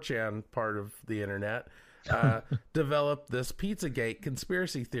the 4chan part of the internet, developed this Pizzagate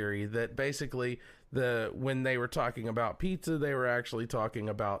conspiracy theory that basically when they were talking about pizza, they were actually talking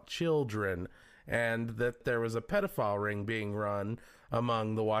about children, and that there was a pedophile ring being run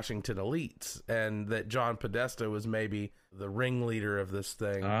among the Washington elites, and that John Podesta was maybe the ringleader of this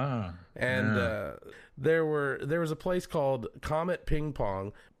thing. There was a place called Comet Ping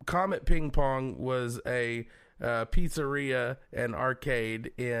Pong. Comet Ping Pong was a pizzeria and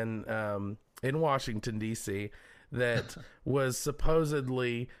arcade in Washington, D.C. that was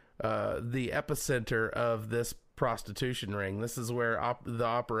supposedly the epicenter of this prostitution ring. This is where the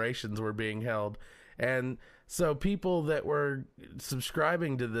operations were being held. And so people that were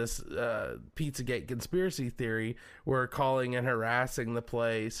subscribing to this Pizzagate conspiracy theory were calling and harassing the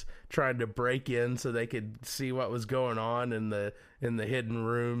place, trying to break in so they could see what was going on in the hidden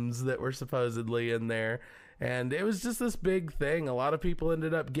rooms that were supposedly in there. And it was just this big thing. A lot of people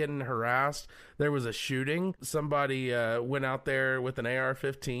ended up getting harassed. There was a shooting. Somebody went out there with an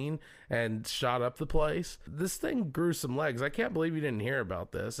AR-15 and shot up the place. This thing grew some legs. I can't believe you didn't hear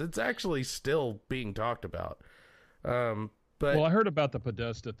about this. It's actually still being talked about. Well, I heard about the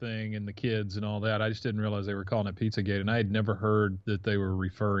Podesta thing and the kids and all that. I just didn't realize they were calling it Pizzagate, and I had never heard that they were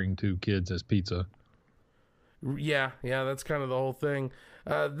referring to kids as pizza. Yeah, that's kind of the whole thing.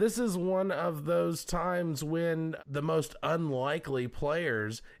 This is one of those times when the most unlikely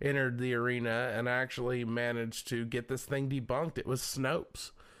players entered the arena and actually managed to get this thing debunked. It was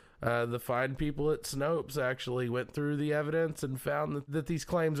Snopes. The fine people at Snopes actually went through the evidence and found that these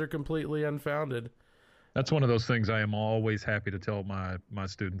claims are completely unfounded. That's one of those things I am always happy to tell my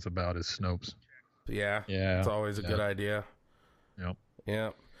students about is Snopes. Yeah. It's always a good idea.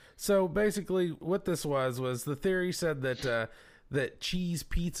 Yep. So basically what this was the theory said that cheese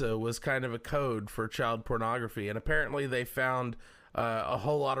pizza was kind of a code for child pornography. And apparently they found a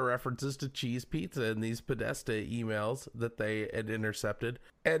whole lot of references to cheese pizza in these Podesta emails that they had intercepted.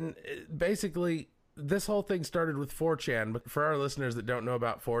 And basically this whole thing started with 4chan, but for our listeners that don't know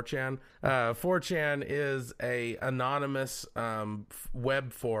about 4chan, 4chan is a anonymous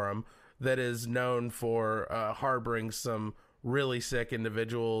web forum that is known for harboring some really sick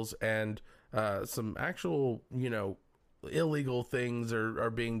individuals, and some actual, illegal things are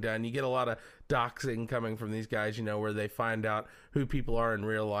being done. You get a lot of doxing coming from these guys, where they find out who people are in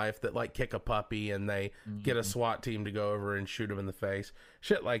real life that like kick a puppy, and they get a SWAT team to go over and shoot them in the face,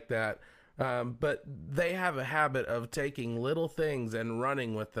 shit like that. But they have a habit of taking little things and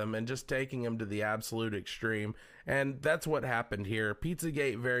running with them and just taking them to the absolute extreme. And that's what happened here.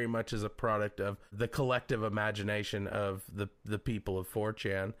 Pizzagate very much is a product of the collective imagination of the people of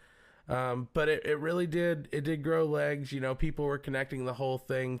 4chan. But it really did grow legs. People were connecting the whole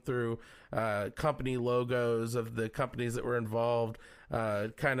thing through company logos of the companies that were involved,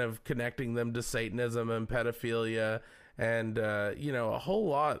 kind of connecting them to Satanism and pedophilia. And, a whole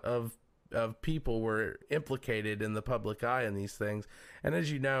lot of people were implicated in the public eye in these things. And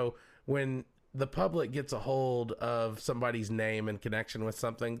as you know, when the public gets a hold of somebody's name and connection with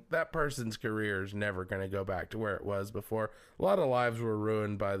something, that person's career is never going to go back to where it was before. A lot of lives were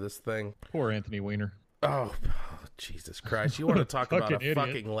ruined by this thing. Poor Anthony Weiner. Oh, Jesus Christ. You want to talk about a idiot.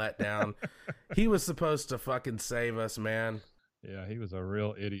 Fucking letdown. He was supposed to fucking save us, man. Yeah, he was a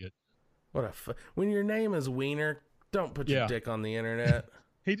real idiot. When your name is Weiner, don't put your dick on the internet.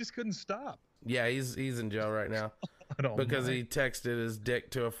 He just couldn't stop. Yeah, he's in jail right now because he texted his dick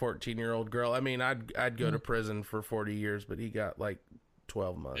to a 14-year-old girl. I mean, I'd go to prison for 40 years, but he got like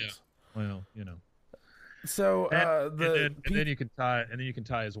 12 months. Yeah. Well, So and then you can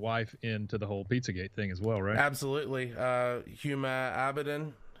tie his wife into the whole Pizzagate thing as well, right? Absolutely. Huma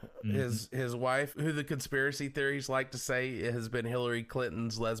Abedin, his wife, who the conspiracy theories like to say has been Hillary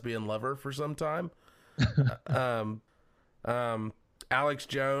Clinton's lesbian lover for some time. Alex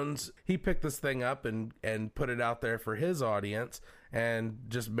Jones, he picked this thing up and put it out there for his audience and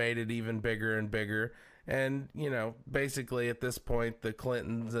just made it even bigger and bigger. And, basically at this point, the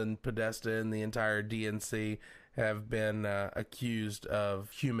Clintons and Podesta and the entire DNC have been accused of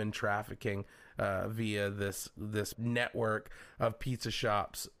human trafficking via this network of pizza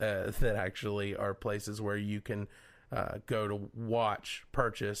shops that actually are places where you can go to watch,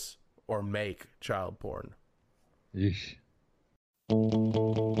 purchase, or make child porn. Yeesh.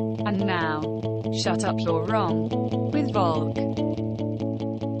 And now, Shut Up You're Wrong with Volk.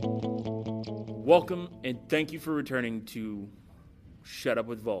 Welcome and thank you for returning to Shut Up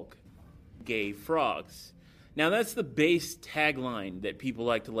with Volk. Gay frogs. Now that's the base tagline that people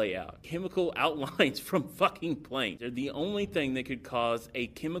like to lay out. Chemical outlines from fucking planes. They're the only thing that could cause a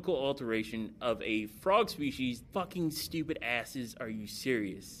chemical alteration of a frog species. Fucking stupid asses, are you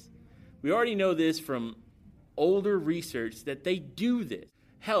serious? We already know this from older research that they do this.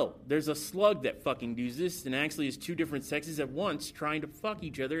 Hell, there's a slug that fucking does this and actually is two different sexes at once trying to fuck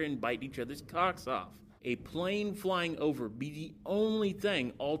each other and bite each other's cocks off. A plane flying over be the only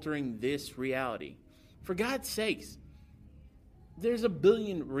thing altering this reality. For God's sakes, there's a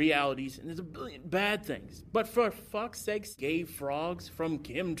billion realities and there's a billion bad things. But for fuck's sakes, gay frogs from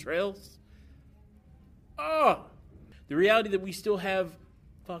chemtrails? Oh! The reality that we still have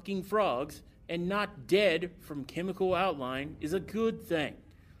fucking frogs and not dead from chemical outline is a good thing.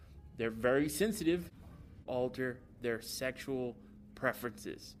 They're very sensitive, alter their sexual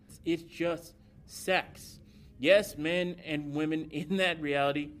preferences. It's just sex. Yes, men and women in that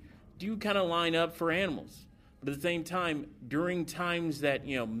reality do kind of line up for animals. But at the same time, during times that,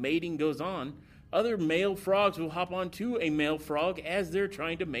 mating goes on, other male frogs will hop onto a male frog as they're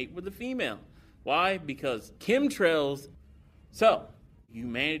trying to mate with a female. Why? Because chemtrails. So,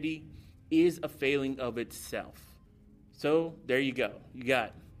 humanity is a failing of itself. So, there you go. You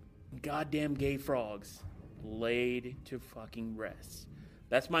got goddamn gay frogs laid to fucking rest.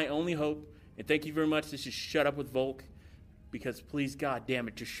 That's my only hope. And thank you very much. This is Shut Up with Volk. Because please, goddamn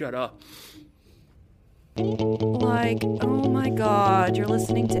it, just shut up. Oh my god, you're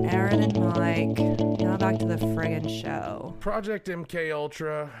listening to Aaron and Mike. Now back to the friggin' show. Project MK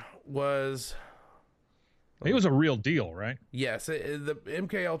Ultra was... It was a real deal, right? Yes, the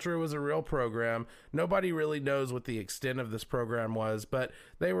MK Ultra was a real program. Nobody really knows what the extent of this program was, but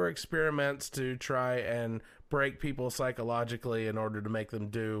they were experiments to try and break people psychologically in order to make them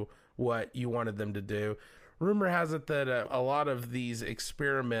do what you wanted them to do. Rumor has it that a lot of these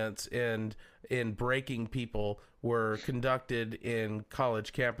experiments in breaking people were conducted in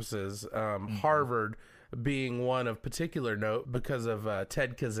college campuses, Harvard being one of particular note because of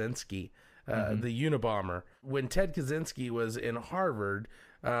Ted Kaczynski. The Unabomber. When Ted Kaczynski was in Harvard,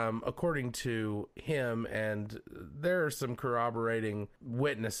 according to him, and there are some corroborating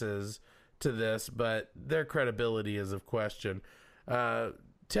witnesses to this, but their credibility is of question. Ted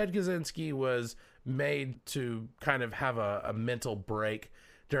Kaczynski was made to kind of have a mental break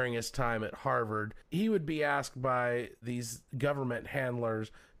during his time at Harvard. He would be asked by these government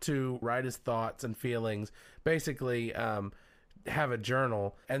handlers to write his thoughts and feelings, basically have a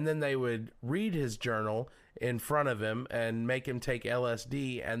journal, and then they would read his journal in front of him and make him take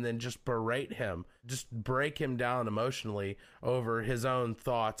LSD and then just berate him, just break him down emotionally over his own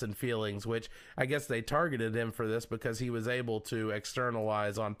thoughts and feelings, which I guess they targeted him for this because he was able to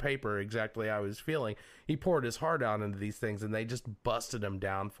externalize on paper exactly how he was feeling. He poured his heart out into these things and they just busted him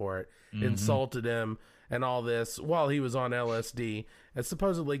down for it, insulted him and all this while he was on LSD, and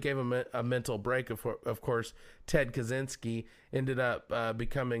supposedly gave him a mental break. Of course, Ted Kaczynski ended up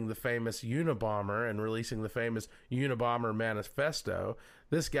becoming the famous Unabomber and releasing the famous Unabomber Manifesto.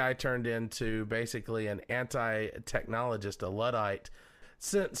 This guy turned into basically an anti-technologist, a Luddite,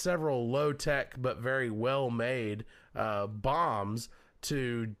 sent several low-tech but very well-made bombs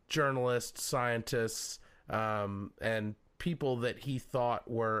to journalists, scientists, and people that he thought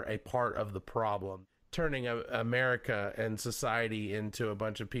were a part of the problem, turning America and society into a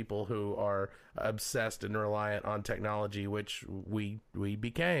bunch of people who are obsessed and reliant on technology, which we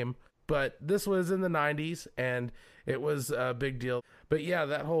became. But this was in the 90s, and it was a big deal. But yeah,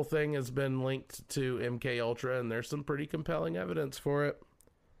 that whole thing has been linked to MKUltra, and there's some pretty compelling evidence for it.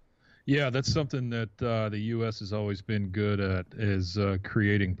 Yeah, that's something that the U.S. has always been good at, is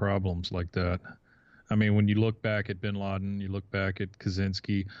creating problems like that. I mean, when you look back at bin Laden, you look back at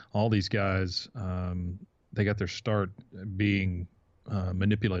Kaczynski, all these guys, they got their start being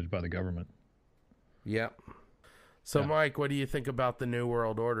manipulated by the government. Yep. So, Mike, what do you think about the New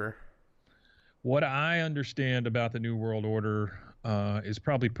World Order? What I understand about the New World Order is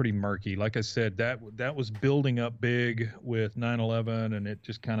probably pretty murky. Like I said, that was building up big with 9/11, and it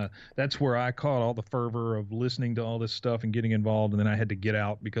just kind of, that's where I caught all the fervor of listening to all this stuff and getting involved, and then I had to get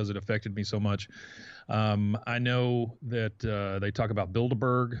out because it affected me so much. I know that they talk about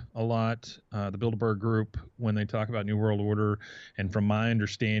Bilderberg a lot, the Bilderberg group, when they talk about New World Order, and from my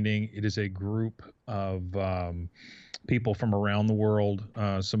understanding, it is a group of people from around the world,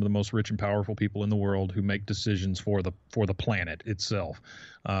 some of the most rich and powerful people in the world who make decisions for the planet itself.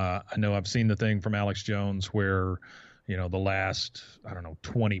 I know I've seen the thing from Alex Jones where, you know, the last,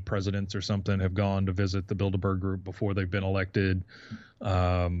 20 presidents or something have gone to visit the Bilderberg group before they've been elected.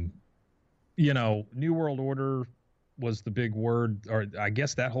 New World Order was the big word, or I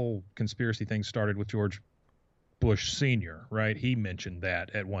guess that whole conspiracy thing started with George Bush Sr., right? He mentioned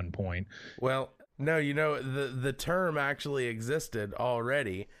that at one point. Well, no, the term actually existed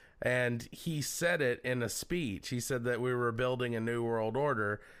already, and he said it in a speech. He said that we were building a new world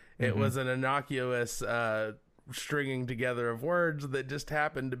order. It was an innocuous stringing together of words that just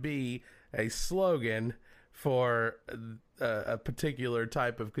happened to be a slogan for a particular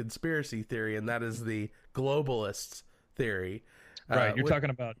type of conspiracy theory, and that is the globalists theory. Right. You're talking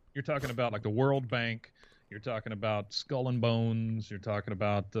about like the World Bank. You're talking about Skull and Bones. You're talking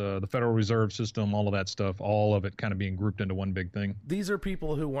about the Federal Reserve System, all of that stuff, all of it kind of being grouped into one big thing. These are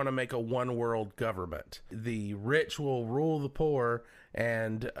people who want to make a one-world government. The rich will rule the poor,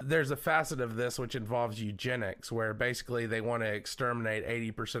 and there's a facet of this which involves eugenics, where basically they want to exterminate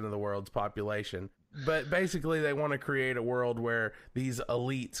 80% of the world's population. But basically they want to create a world where these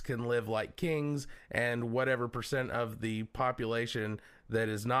elites can live like kings, and whatever percent of the population that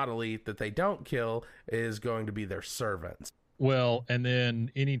is not elite that they don't kill is going to be their servants. Well, and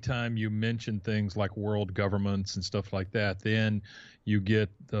then anytime you mention things like world governments and stuff like that, then you get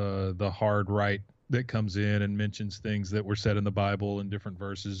the hard right that comes in and mentions things that were said in the Bible in different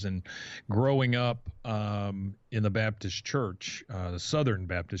verses. And growing up in the Baptist church, the Southern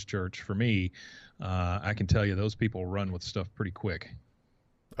Baptist church, for me, I can tell you those people run with stuff pretty quick.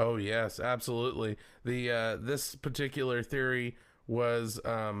 Oh yes, absolutely. The this particular theory is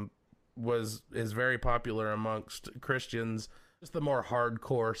very popular amongst Christians. Just the more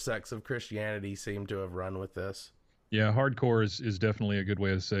hardcore sects of Christianity seem to have run with this. Yeah, hardcore is definitely a good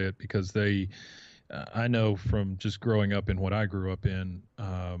way to say it, because I know from just growing up in what I grew up in,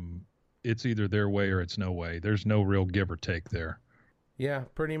 it's either their way or it's no way. There's no real give or take there. Yeah,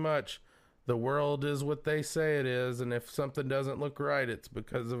 pretty much. The world is what they say it is, and if something doesn't look right, it's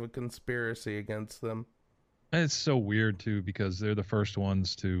because of a conspiracy against them. And it's so weird, too, because they're the first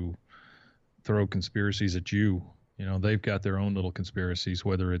ones to throw conspiracies at you. You know, they've got their own little conspiracies,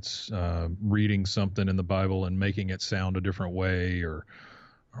 whether it's reading something in the Bible and making it sound a different way or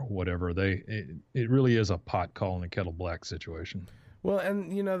whatever. It really is a pot calling the kettle black situation. Well,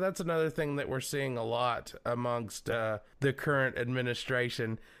 and, you know, that's another thing that we're seeing a lot amongst the current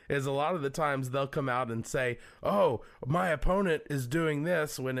administration is a lot of the times they'll come out and say, oh, my opponent is doing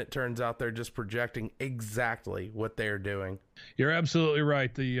this, when it turns out they're just projecting exactly what they're doing. You're absolutely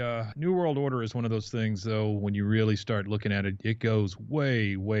right. The New World Order is one of those things, though, when you really start looking at it, it goes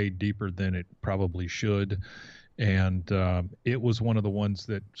way, way deeper than it probably should. And it was one of the ones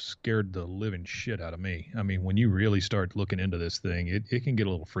that scared the living shit out of me. I mean, when you really start looking into this thing, it can get a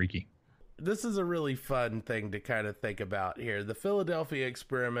little freaky. This is a really fun thing to kind of think about here. The Philadelphia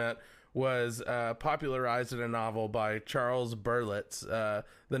Experiment was popularized in a novel by Charles Berlitz.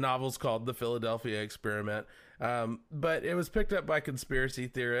 The novel's called The Philadelphia Experiment, but it was picked up by conspiracy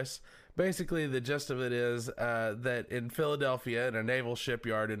theorists. Basically, the gist of it is that in Philadelphia, in a naval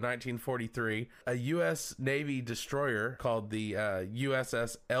shipyard in 1943, a U.S. Navy destroyer called the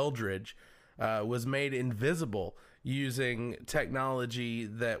USS Eldridge was made invisible using technology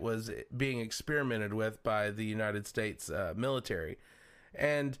that was being experimented with by the United States military.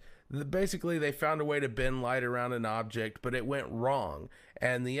 And basically, they found a way to bend light around an object, but it went wrong.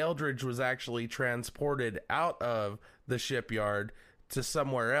 And the Eldridge was actually transported out of the shipyard to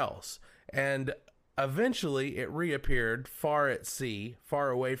somewhere else. And eventually it reappeared far at sea, far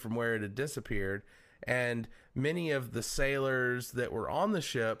away from where it had disappeared. And many of the sailors that were on the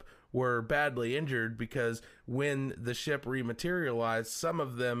ship were badly injured because when the ship rematerialized, some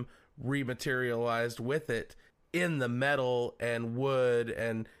of them rematerialized with it in the metal and wood,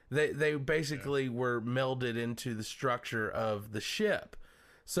 and they basically were melded into the structure of the ship.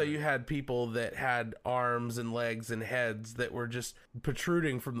 So you had people that had arms and legs and heads that were just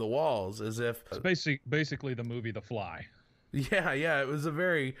protruding from the walls as if... It's basically the movie The Fly. Yeah, it's a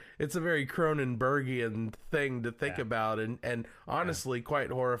very Cronenbergian thing to think about, and honestly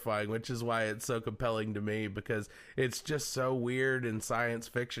quite horrifying, which is why it's so compelling to me, because it's just so weird and science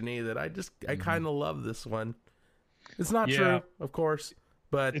fiction-y that I kind of love this one. It's not true, of course,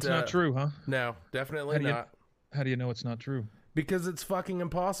 but... It's not true, huh? No, definitely not. How do you know it's not true? Because it's fucking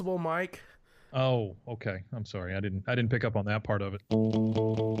impossible, Mike. Oh, okay. I'm sorry. I didn't pick up on that part of it.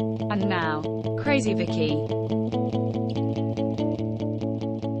 And now, Crazy Vicky.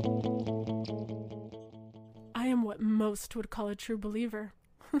 I am what most would call a true believer.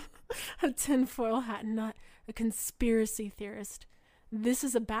 A tinfoil hat nut, a conspiracy theorist. This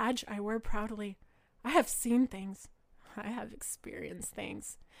is a badge I wear proudly. I have seen things. I have experienced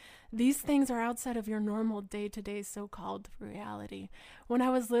things. These things are outside of your normal day-to-day so-called reality. When I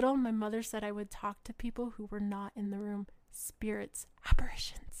was little, my mother said I would talk to people who were not in the room. Spirits,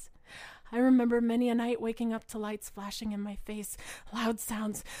 apparitions. I remember many a night waking up to lights flashing in my face, loud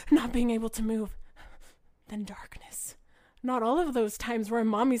sounds, not being able to move. Then darkness. Not all of those times were in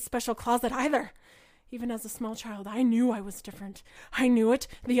Mommy's special closet either. Even as a small child, I knew I was different. I knew it.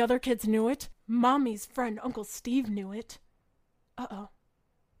 The other kids knew it. Mommy's friend, Uncle Steve, knew it. Uh-oh.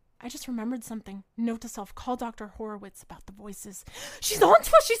 I just remembered something. Note to self, call Dr. Horowitz about the voices. She's on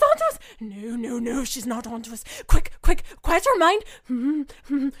to us! She's on to us! No, she's not on to us. Quick, quiet your mind!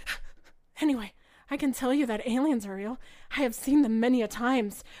 Anyway, I can tell you that aliens are real. I have seen them many a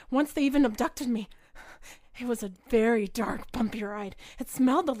times. Once they even abducted me. It was a very dark, bumpy ride. It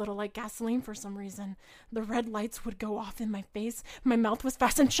smelled a little like gasoline for some reason. The red lights would go off in my face. My mouth was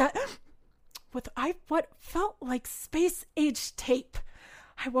fastened shut with what felt like space-age tape.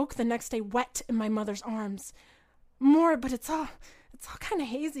 I woke the next day wet in my mother's arms. More, but it's all kind of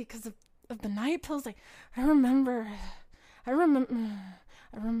hazy because of the night pills. I remember.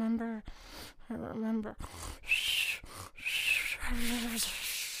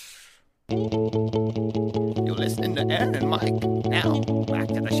 You're listening to Aaron and Mike. Now, back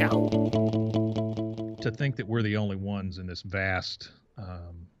to the show. To think that we're the only ones in this vast,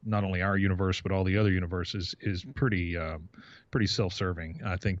 not only our universe, but all the other universes is pretty self-serving.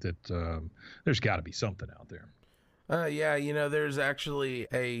 I think that there's got to be something out there. There's actually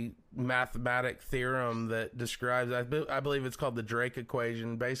a mathematic theorem that describes, I believe it's called the Drake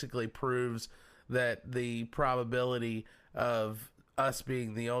equation, basically proves that the probability of us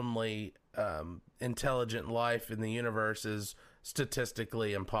being the only intelligent life in the universe is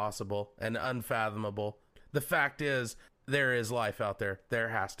statistically impossible and unfathomable. The fact is, there is life out there. There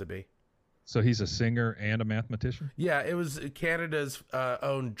has to be. So he's a singer and a mathematician? Yeah, it was Canada's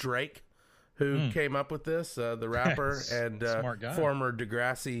own Drake who came up with this, the rapper and former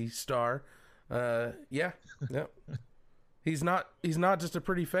Degrassi star. Yeah. He's not just a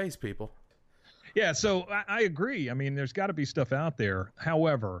pretty face, people. Yeah, so I agree. I mean, there's got to be stuff out there.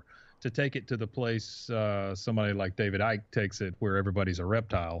 However, to take it to the place somebody like David Icke takes it, where everybody's a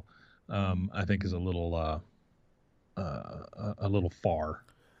reptile, I think is a little a little far.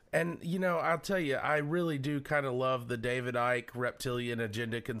 And, you know, I'll tell you, I really do kind of love the David Icke reptilian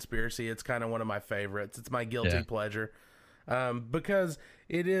agenda conspiracy. It's kind of one of my favorites. It's my guilty pleasure. Because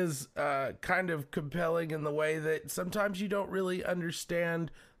it is kind of compelling in the way that sometimes you don't really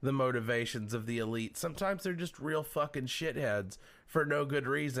understand the motivations of the elite. Sometimes they're just real fucking shitheads for no good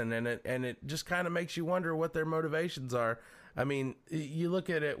reason, and it just kind of makes you wonder what their motivations are. I mean, you look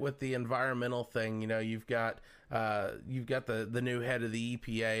at it with the environmental thing. You know, you've got the new head of the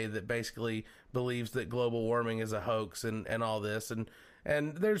EPA that basically believes that global warming is a hoax and all this, and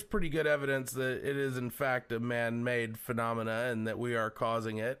there's pretty good evidence that it is in fact a man-made phenomena and that we are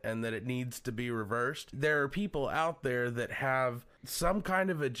causing it and that it needs to be reversed. There are people out there that have some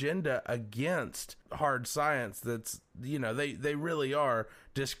kind of agenda against hard science that's, you know, they really are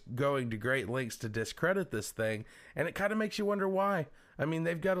just going to great lengths to discredit this thing, and it kind of makes you wonder why. I mean,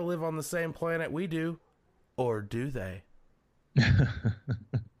 they've got to live on the same planet we do, or do they?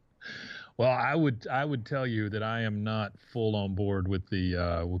 Well, I would tell you that I am not full on board with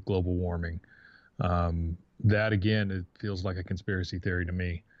the with global warming. That again, it feels like a conspiracy theory to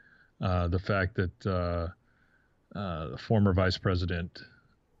me. The fact that the former vice president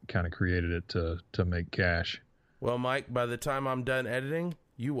kind of created it to make cash. Well, Mike, by the time I'm done editing,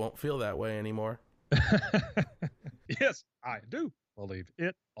 you won't feel that way anymore. Yes, I do believe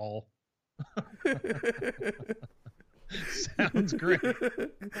it all. Sounds great.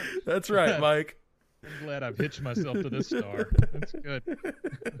 That's right, Mike. I'm glad I've hitched myself to this star. That's good.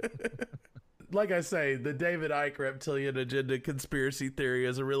 Like I say, the David Icke reptilian agenda conspiracy theory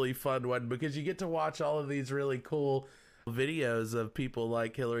is a really fun one because you get to watch all of these really cool videos of people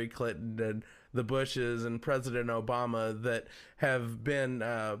like Hillary Clinton and the Bushes and President Obama that have been,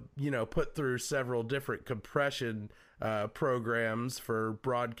 put through several different compression programs for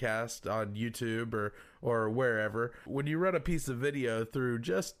broadcast on YouTube or wherever. When you run a piece of video through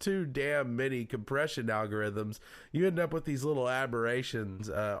just too damn many compression algorithms, you end up with these little aberrations,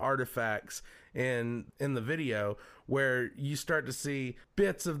 artifacts in the video where you start to see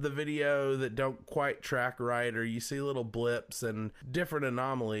bits of the video that don't quite track right, or you see little blips and different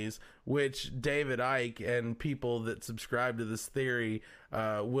anomalies, which David Icke and people that subscribe to this theory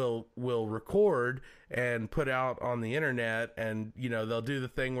will record and put out on the internet. And you know, they'll do the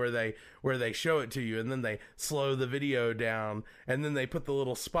thing where they show it to you and then they slow the video down and then they put the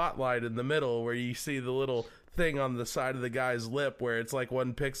little spotlight in the middle where you see the little thing on the side of the guy's lip where it's like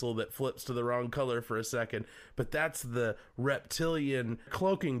one pixel that flips to the wrong color for a second. But that's the reptilian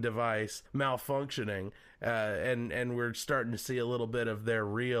cloaking device malfunctioning, and we're starting to see a little bit of their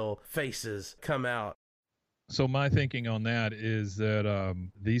real faces come out. So my thinking on that is that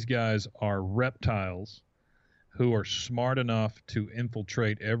these guys are reptiles who are smart enough to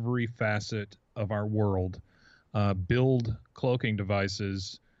infiltrate every facet of our world, build cloaking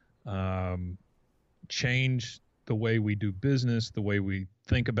devices, change the way we do business, the way we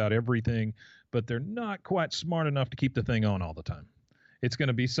think about everything, but they're not quite smart enough to keep the thing on all the time. It's going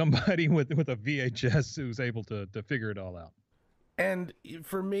to be somebody with a VHS who's able to figure it all out. And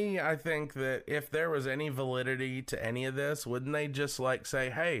for me, I think that if there was any validity to any of this, wouldn't they just like say,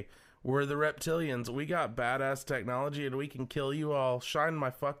 hey, we're the reptilians, we got badass technology and we can kill you all. Shine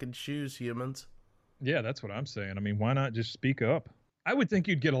my fucking shoes, humans. Yeah, that's what I'm saying. I mean, why not just speak up? I would think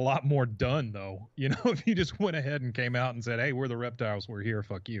you'd get a lot more done, though, you know, if you just went ahead and came out and said, hey, we're the reptiles, we're here,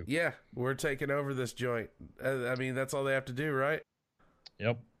 fuck you. Yeah, we're taking over this joint. I mean, that's all they have to do, right?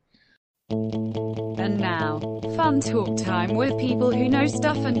 Yep. And now, fun talk time with people who know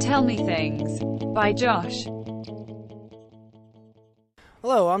stuff and tell me things. By Josh.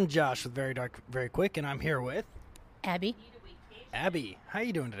 Hello, I'm Josh with Very Dark, Very Quick, and I'm here with... Abby. Abby. How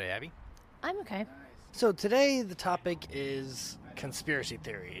you doing today, Abby? I'm okay. So today the topic is conspiracy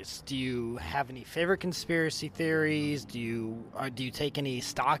theories. Do you have any favorite conspiracy theories? Do you take any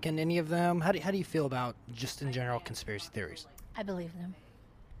stock in any of them? How do you feel about, just in general, conspiracy theories? I believe them.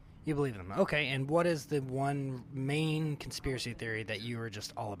 You believe them. Okay, and what is the one main conspiracy theory that you are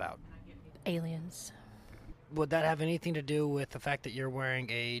just all about? Aliens. Would that have anything to do with the fact that you're wearing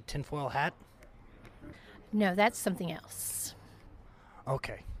a tinfoil hat? No, that's something else.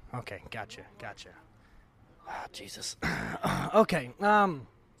 Okay, gotcha. Oh, Jesus. Okay,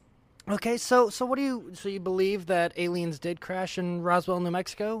 okay, so what do you believe that aliens did crash in Roswell, New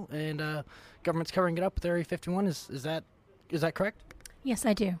Mexico, and government's covering it up with Area 51? Is that correct? Yes,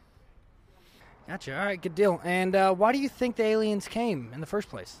 I do. Gotcha. All right, good deal. And why do you think the aliens came in the first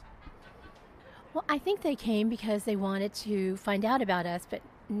place? Well, I think they came because they wanted to find out about us, but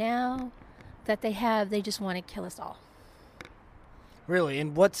now that they just want to kill us all. Really?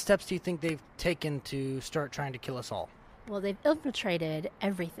 And what steps do you think they've taken to start trying to kill us all? Well, they've infiltrated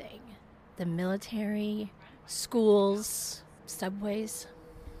everything. The military, schools, subways.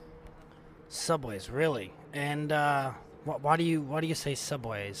 Subways, really? And why do you say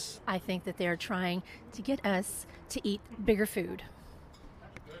subways? I think that they're trying to get us to eat bigger food.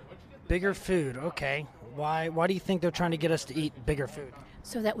 Bigger food, okay. Why do you think they're trying to get us to eat bigger food?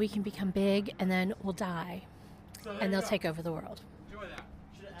 So that we can become big and then we'll die. And they'll take over the world.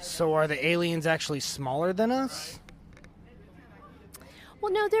 So are the aliens actually smaller than us?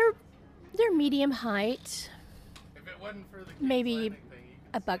 Well, no, they're medium height. Maybe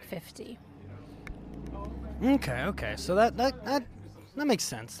 $1.50. Okay. So that makes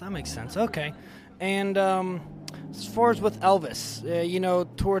sense. That makes sense. Okay. And as far as with Elvis,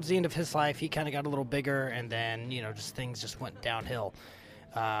 towards the end of his life, he kind of got a little bigger, and then just things just went downhill.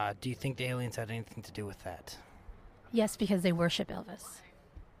 Do you think the aliens had anything to do with that? Yes, because they worship Elvis.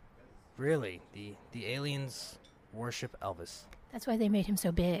 Really? The aliens worship Elvis? That's why they made him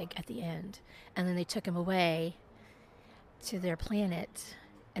so big at the end. And then they took him away to their planet,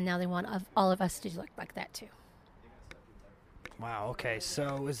 and now they want all of us to look like that too. Wow, okay.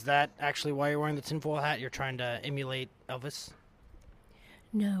 So is that actually why you're wearing the tinfoil hat? You're trying to emulate Elvis?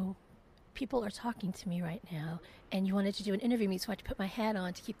 No. People are talking to me right now, and you wanted to do an interview with me, so I had to put my hat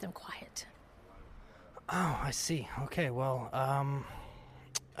on to keep them quiet. Oh, I see. Okay, well,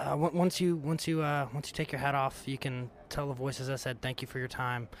 once you take your hat off, you can tell the voices I said thank you for your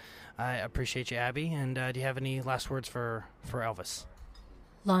time. I appreciate you, Abby. And do you have any last words for Elvis?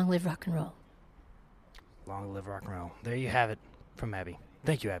 Long live rock and roll. Long live rock and roll. There you have it from Abby.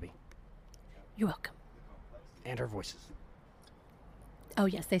 Thank you, Abby. You're welcome. And her voices. Oh,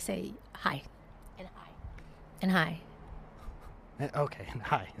 yes, they say hi. And hi. And hi. Okay, and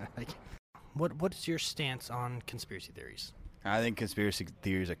hi. Thank you. What is your stance on conspiracy theories? I think conspiracy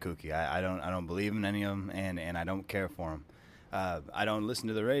theories are kooky. I don't believe in any of them, and I don't care for them. I don't listen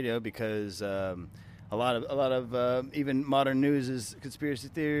to the radio because a lot of even modern news is conspiracy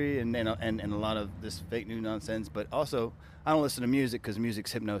theory, and a lot of this fake news nonsense. But also, I don't listen to music because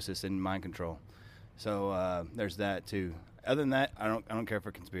music's hypnosis and mind control. So there's that too. Other than that, I don't care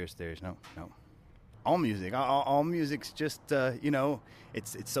for conspiracy theories. No. All music's just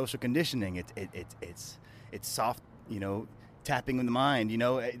it's social conditioning. It's soft, tapping in the mind.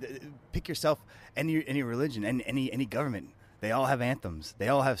 Pick yourself any religion and any government. They all have anthems. They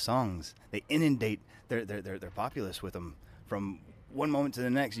all have songs. They inundate their populace with them from one moment to the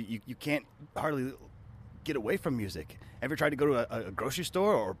next. You can't hardly get away from music. Ever tried to go to a grocery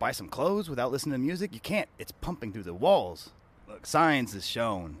store or buy some clothes without listening to music? You can't. It's pumping through the walls. Look, science has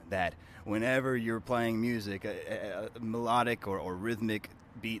shown that whenever you're playing music, melodic or rhythmic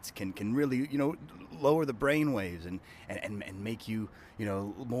beats can really lower the brain waves and make you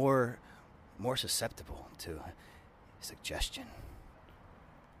more susceptible to suggestion.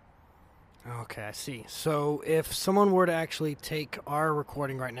 Okay, I see. So if someone were to actually take our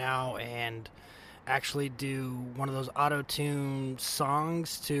recording right now and actually do one of those auto-tune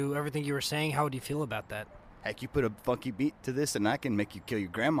songs to everything you were saying, how would you feel about that? Heck, you put a funky beat to this and I can make you kill your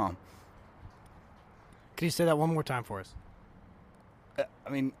grandma. Could you say that one more time for us?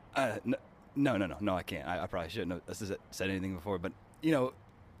 No, I can't. I probably shouldn't have said anything before, but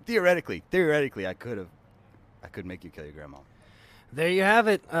theoretically, I could make you kill your grandma. There you have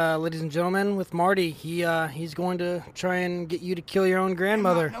it, ladies and gentlemen. With Marty, he's going to try and get you to kill your own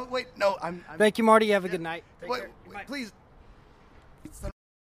grandmother. No. Thank you, Marty. Have a good night. Wait, please.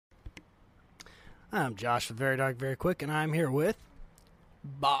 I'm Josh with Very Dark, Very Quick, and I'm here with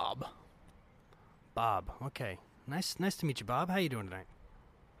Bob. Bob, okay. Nice to meet you, Bob. How you doing tonight?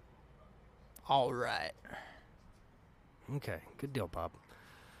 All right. Okay, good deal, Bob.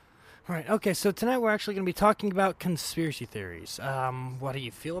 All right, okay, so tonight we're actually going to be talking about conspiracy theories. What do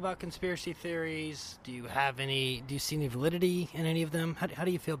you feel about conspiracy theories? Do you see any validity in any of them? How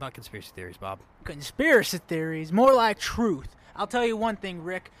do you feel about conspiracy theories, Bob? Conspiracy theories, more like truth. I'll tell you one thing,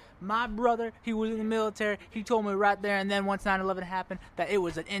 Rick. My brother, he was in the military. He told me right there and then once 9/11 happened that it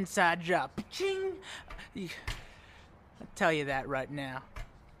was an inside job. Ching! I'll tell you that right now.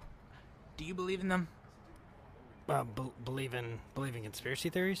 Do you believe in them? Believe in conspiracy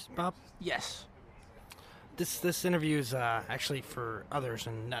theories, Bob? Yes. This interview is actually for others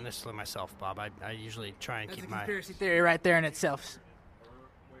and not necessarily myself, Bob. I usually try and That's keep a my conspiracy theory right there in itself.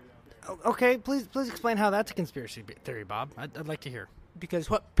 Okay, please explain how that's a conspiracy theory, Bob. I'd like to hear. Because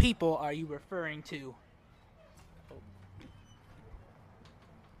what people are you referring to?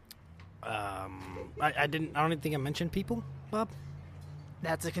 I don't even think I mentioned people, Bob.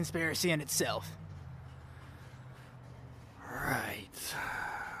 That's a conspiracy in itself. right.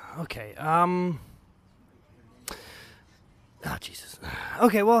 Okay. Oh, Jesus.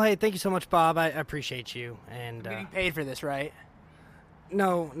 Okay, well, hey, thank you so much, Bob. I appreciate you. And I'm getting paid for this, right?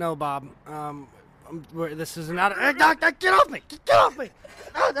 No, Bob. This is not. Get off me! Get off me!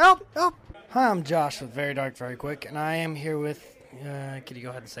 Help! Hi, I'm Josh with Very Dark, Very Quick, and I am here with. Could you go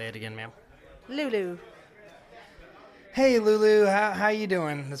ahead and say it again, ma'am? Lulu. Hey, Lulu. How you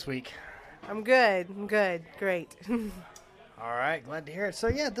doing this week? I'm good. Great. All right, glad to hear it. So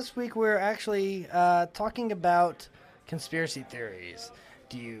yeah, this week we're actually talking about conspiracy theories.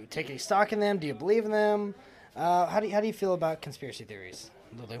 Do you take any stock in them? Do you believe in them? How do you feel about conspiracy theories,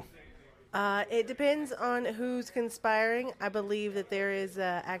 Lulu? It depends on who's conspiring. I believe that there is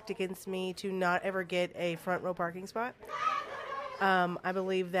an act against me to not ever get a front row parking spot. I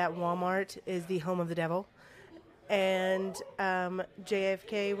believe that Walmart is the home of the devil. And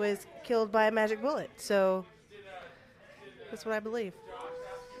JFK was killed by a magic bullet. So that's what I believe.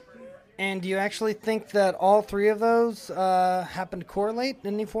 And do you actually think that all three of those happen to correlate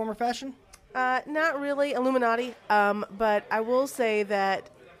in any form or fashion? Not really Illuminati. But I will say that,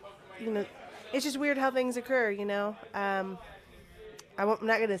 it's just weird how things occur, I'm not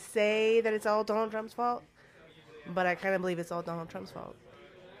going to say that it's all Donald Trump's fault, but I kind of believe it's all Donald Trump's fault.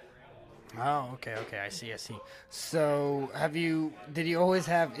 Oh, okay, I see. So, did you always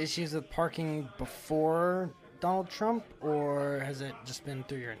have issues with parking before Donald Trump, or has it just been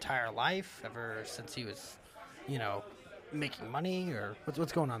through your entire life, ever since he was, making money, or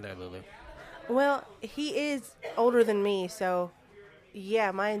what's going on there, Lulu? Well, he is older than me, so,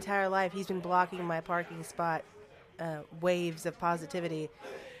 yeah, my entire life he's been blocking my parking spot, waves of positivity,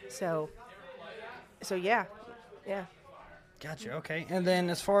 so yeah. Gotcha, okay. And then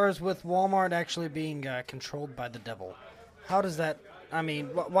as far as with Walmart actually being controlled by the devil, how does that,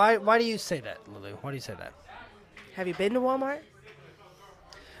 why do you say that, Lulu? Why do you say that? Have you been to Walmart?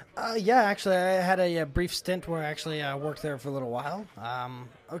 Yeah, actually, I had a brief stint where I actually worked there for a little while.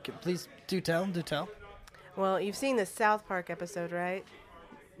 Okay, please do tell. Well, you've seen the South Park episode, right?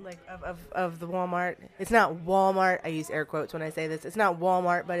 Like, of the Walmart. It's not Walmart. I use air quotes when I say this. It's not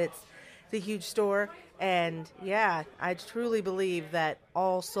Walmart, but it's the huge store. And, yeah, I truly believe that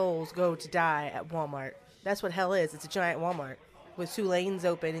all souls go to die at Walmart. That's what hell is. It's a giant Walmart with 2 lanes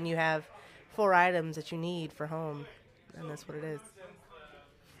open, and you have 4 items that you need for home. And that's what it is.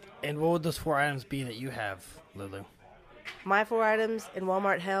 And what would those 4 items be that you have, Lulu? My 4 items in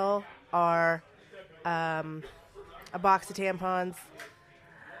Walmart hell are a box of tampons,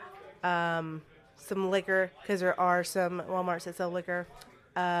 some liquor, because there are some Walmarts that sell liquor,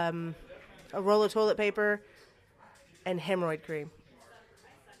 a roll of toilet paper, and hemorrhoid cream.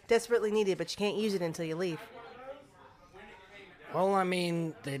 Desperately needed, but you can't use it until you leave. Well,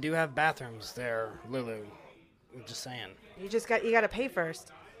 they do have bathrooms there, Lulu. I'm just saying. You got to pay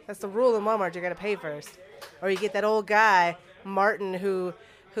first. That's the rule in Walmart. You got to pay first, or you get that old guy Martin who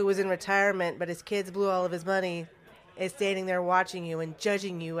was in retirement, but his kids blew all of his money, is standing there watching you and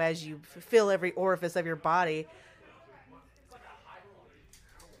judging you as you fill every orifice of your body.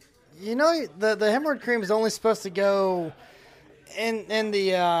 The hemorrhoid cream is only supposed to go in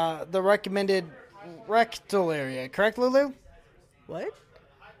the recommended rectal area, correct, Lulu? What?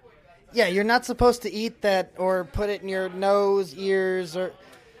 Yeah, you're not supposed to eat that or put it in your nose, ears, or...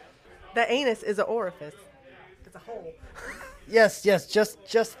 The anus is an orifice. It's a hole. Yes,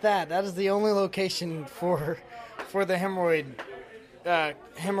 just that. That is the only location for the hemorrhoid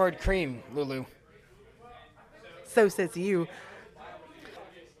cream, Lulu. So says you.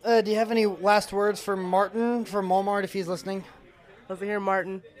 Do you have any last words for Martin from Walmart if he's listening? Listen here,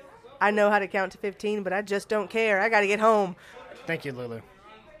 Martin. I know how to count to 15, but I just don't care. I got to get home. Thank you, Lulu.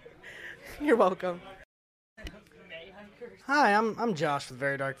 You're welcome. Hi, I'm Josh with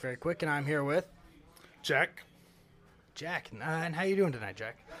Very Dark, Very Quick, and I'm here with... Jack. And how you doing tonight,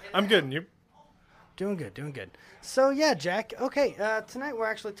 Jack? I'm good, and you? Doing good. So, yeah, Jack, okay, tonight we're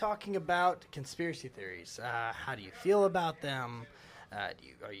actually talking about conspiracy theories. How do you feel about them?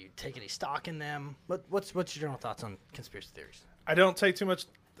 Are you taking any stock in them? What's your general thoughts on conspiracy theories? I don't take too much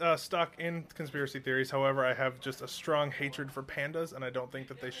stock in conspiracy theories. However, I have just a strong hatred for pandas, and I don't think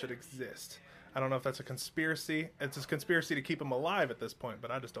that they should exist. I don't know if that's a conspiracy. It's a conspiracy to keep them alive at this point, but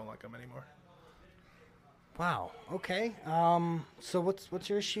I just don't like them anymore. Wow. Okay. So what's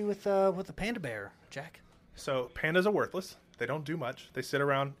your issue with the panda bear, Jack? So pandas are worthless. They don't do much. They sit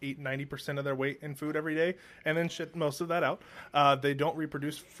around, eat 90% of their weight in food every day, and then shit most of that out. They don't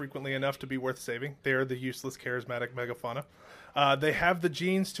reproduce frequently enough to be worth saving. They are the useless, charismatic megafauna. They have the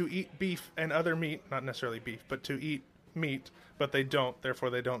genes to eat beef and other meat, not necessarily beef, but to eat meat, but they don't. Therefore,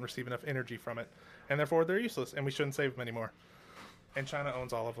 they don't receive enough energy from it, and therefore they're useless, and we shouldn't save them anymore. And China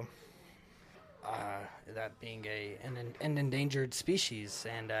owns all of them. That being an endangered species,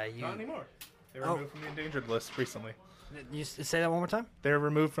 and you... Not anymore. They were removed from the endangered list recently. You say that one more time? They were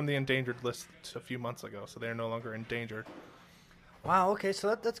removed from the endangered list a few months ago, so they are no longer endangered. Wow. Okay,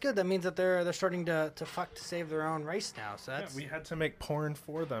 so that's good. That means that they're starting to fuck to save their own race now. So that's... Yeah, we had to make porn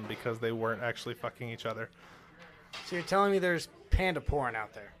for them because they weren't actually fucking each other. So you're telling me there's panda porn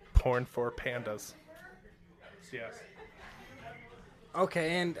out there? Porn for pandas. Yes.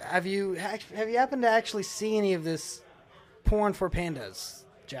 Okay, and have you happened to actually see any of this porn for pandas,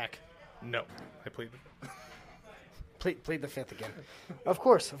 Jack? No, I plead. Plead the fifth again. Of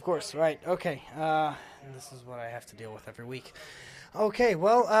course. Right. Okay. This is what I have to deal with every week. Okay.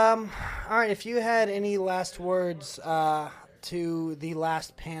 Well. All right. If you had any last words to the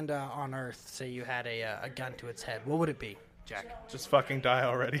last panda on Earth, say you had a gun to its head, what would it be, Jack? Just fucking die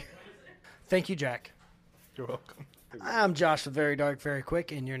already. Thank you, Jack. You're welcome. I'm Josh with Very Dark, Very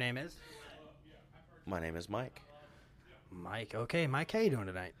Quick, and your name is? My name is Mike. Mike. Okay, Mike, how you doing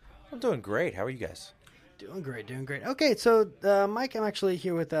tonight? I'm doing great. How are you guys? Doing great. Okay, so Mike, I'm actually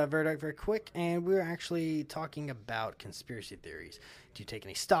here with Very Dark, Very Quick, and we're actually talking about conspiracy theories. Do you take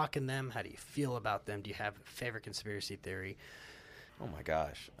any stock in them? How do you feel about them? Do you have a favorite conspiracy theory? Oh my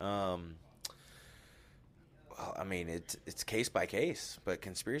gosh. Well, I mean, it's case by case, but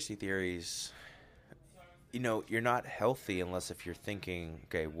conspiracy theories, you're not healthy unless if you're thinking,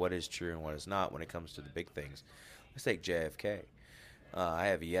 okay, what is true and what is not when it comes to the big things. Let's take JFK. I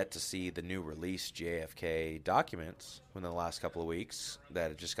have yet to see the new released JFK documents within the last couple of weeks that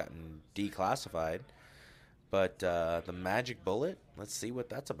have just gotten declassified. But the magic bullet, let's see what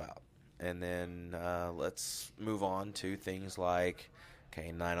that's about. And then let's move on to things like,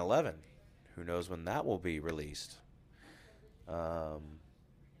 9/11. Who knows when that will be released? So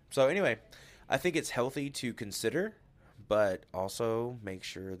anyway, I think it's healthy to consider, but also make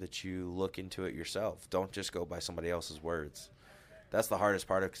sure that you look into it yourself. Don't just go by somebody else's words. That's the hardest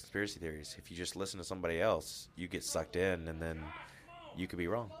part of conspiracy theories. If you just listen to somebody else, you get sucked in, and then you could be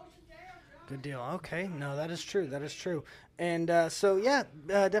wrong. Good deal. Okay. No, that is true. And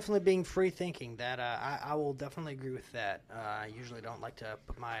definitely being free thinking. That I will definitely agree with that. I usually don't like to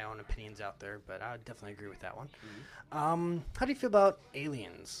put my own opinions out there, but I definitely agree with that one. Mm-hmm. How do you feel about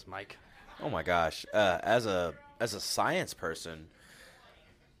aliens, Mike? Oh my gosh. As a science person,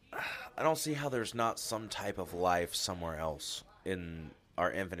 I don't see how there's not some type of life somewhere else in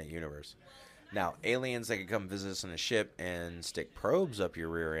our infinite universe. Now, aliens that could come visit us in a ship and stick probes up your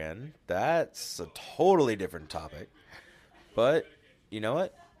rear end, that's a totally different topic. But, you know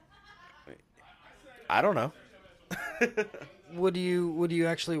what? I don't know. Would you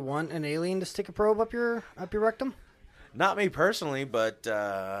actually want an alien to stick a probe up your rectum? Not me personally, but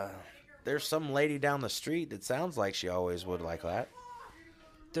there's some lady down the street that sounds like she always would like that.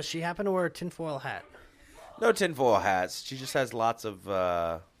 Does she happen to wear a tinfoil hat? No tinfoil hats. She just has lots of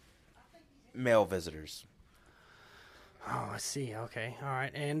male visitors. Oh, I see. Okay. All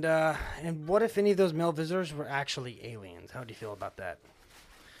right. And what if any of those male visitors were actually aliens? How do you feel about that?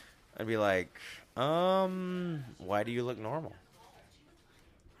 I'd be like, why do you look normal?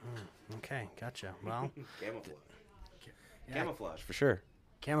 Okay. Gotcha. Well, Camouflage for sure.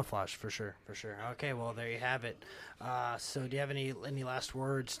 Camouflage for sure. Okay. Well, there you have it. So do you have any last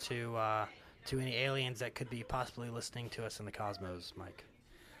words to any aliens that could be possibly listening to us in the cosmos, Mike?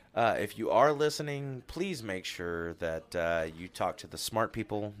 If you are listening, please make sure that you talk to the smart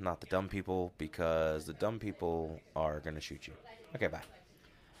people, not the dumb people, because the dumb people are going to shoot you. Okay, bye.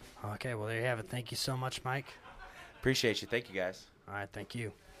 Okay, well, there you have it. Thank you so much, Mike. Appreciate you. Thank you, guys. All right, thank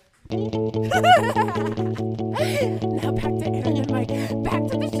you. Now back to Aaron and Mike. Back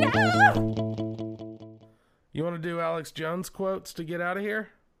to the show! You want to do Alex Jones quotes to get out of here?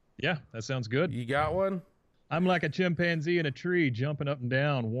 Yeah, that sounds good. You got one? I'm like a chimpanzee in a tree, jumping up and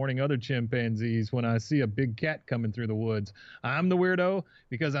down, warning other chimpanzees when I see a big cat coming through the woods. I'm the weirdo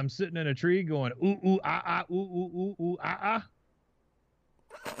because I'm sitting in a tree going, ooh, ooh, ah, ah, ooh, ooh, ooh, ooh, ah, ah.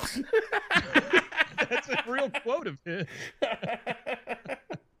 That's a real quote of his.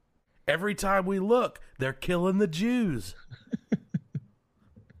 Every time we look, they're killing the Jews.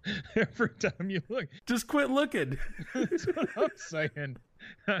 Every time you look. Just quit looking. That's what I'm saying.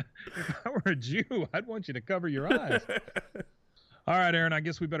 If I were a Jew, I'd want you to cover your eyes. All right, Aaron, I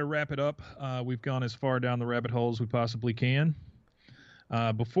guess we better wrap it up. We've gone as far down the rabbit hole as we possibly can.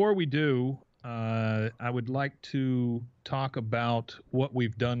 Before we do, I would like to talk about what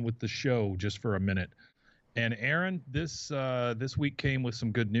we've done with the show just for a minute. And Aaron, this week came with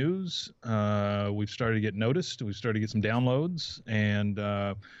some good news. We've started to get noticed. We've started to get some downloads,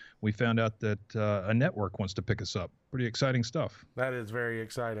 and we found out that a network wants to pick us up. pretty exciting stuff. That is very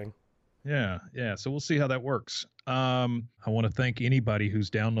exciting. Yeah. So we'll see how that works. I want to thank anybody who's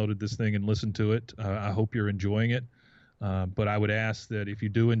downloaded this thing and listened to it. I hope you're enjoying it. But I would ask that if you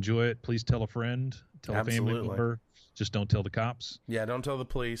do enjoy it, please tell a friend, tell a family member. Just don't tell the cops. Yeah, don't tell the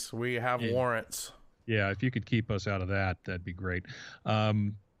police. We have warrants. Yeah, if you could keep us out of that, that'd be great.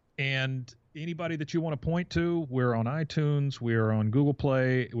 And anybody that you want to point to, we're on iTunes, we are on Google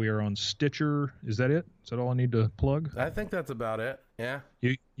Play, we are on Stitcher. Is that it? Is that all I need to plug? I think that's about it. Yeah.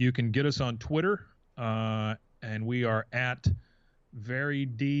 You can get us on Twitter, and we are at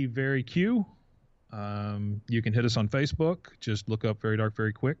VeryDVeryQ. You can hit us on Facebook. Just look up Very Dark,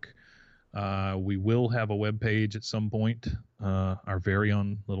 Very Quick. We will have a web page at some point, our very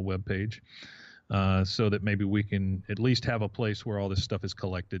own little web page, so that maybe we can at least have a place where all this stuff is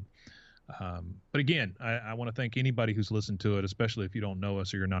collected. But again, I want to thank anybody who's listened to it, especially if you don't know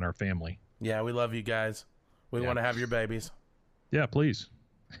us or you're not our family. Yeah, we love you guys. We want to have your babies. Yeah, please.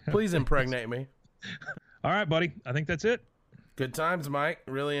 Please impregnate me. All right, buddy. I think that's it. Good times, Mike.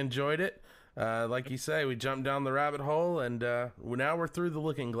 Really enjoyed it. Like you say, we jumped down the rabbit hole, and now we're through the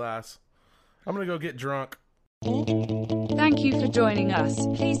looking glass. I'm going to go get drunk. Thank you for joining us.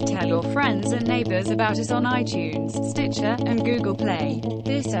 Please tell your friends and neighbors about us on iTunes, Stitcher, and Google Play.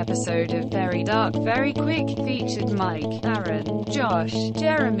 This episode of Very Dark, Very Quick featured Mike, Aaron, Josh,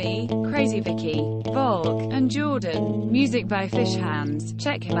 Jeremy, Crazy Vicky, Volk, and Jordan. Music by Fish Hands.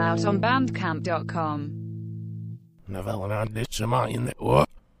 Check him out on bandcamp.com.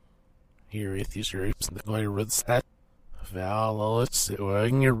 Here with you, groups, the glory of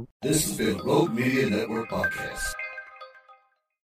This has been Rogue Media Network Podcast.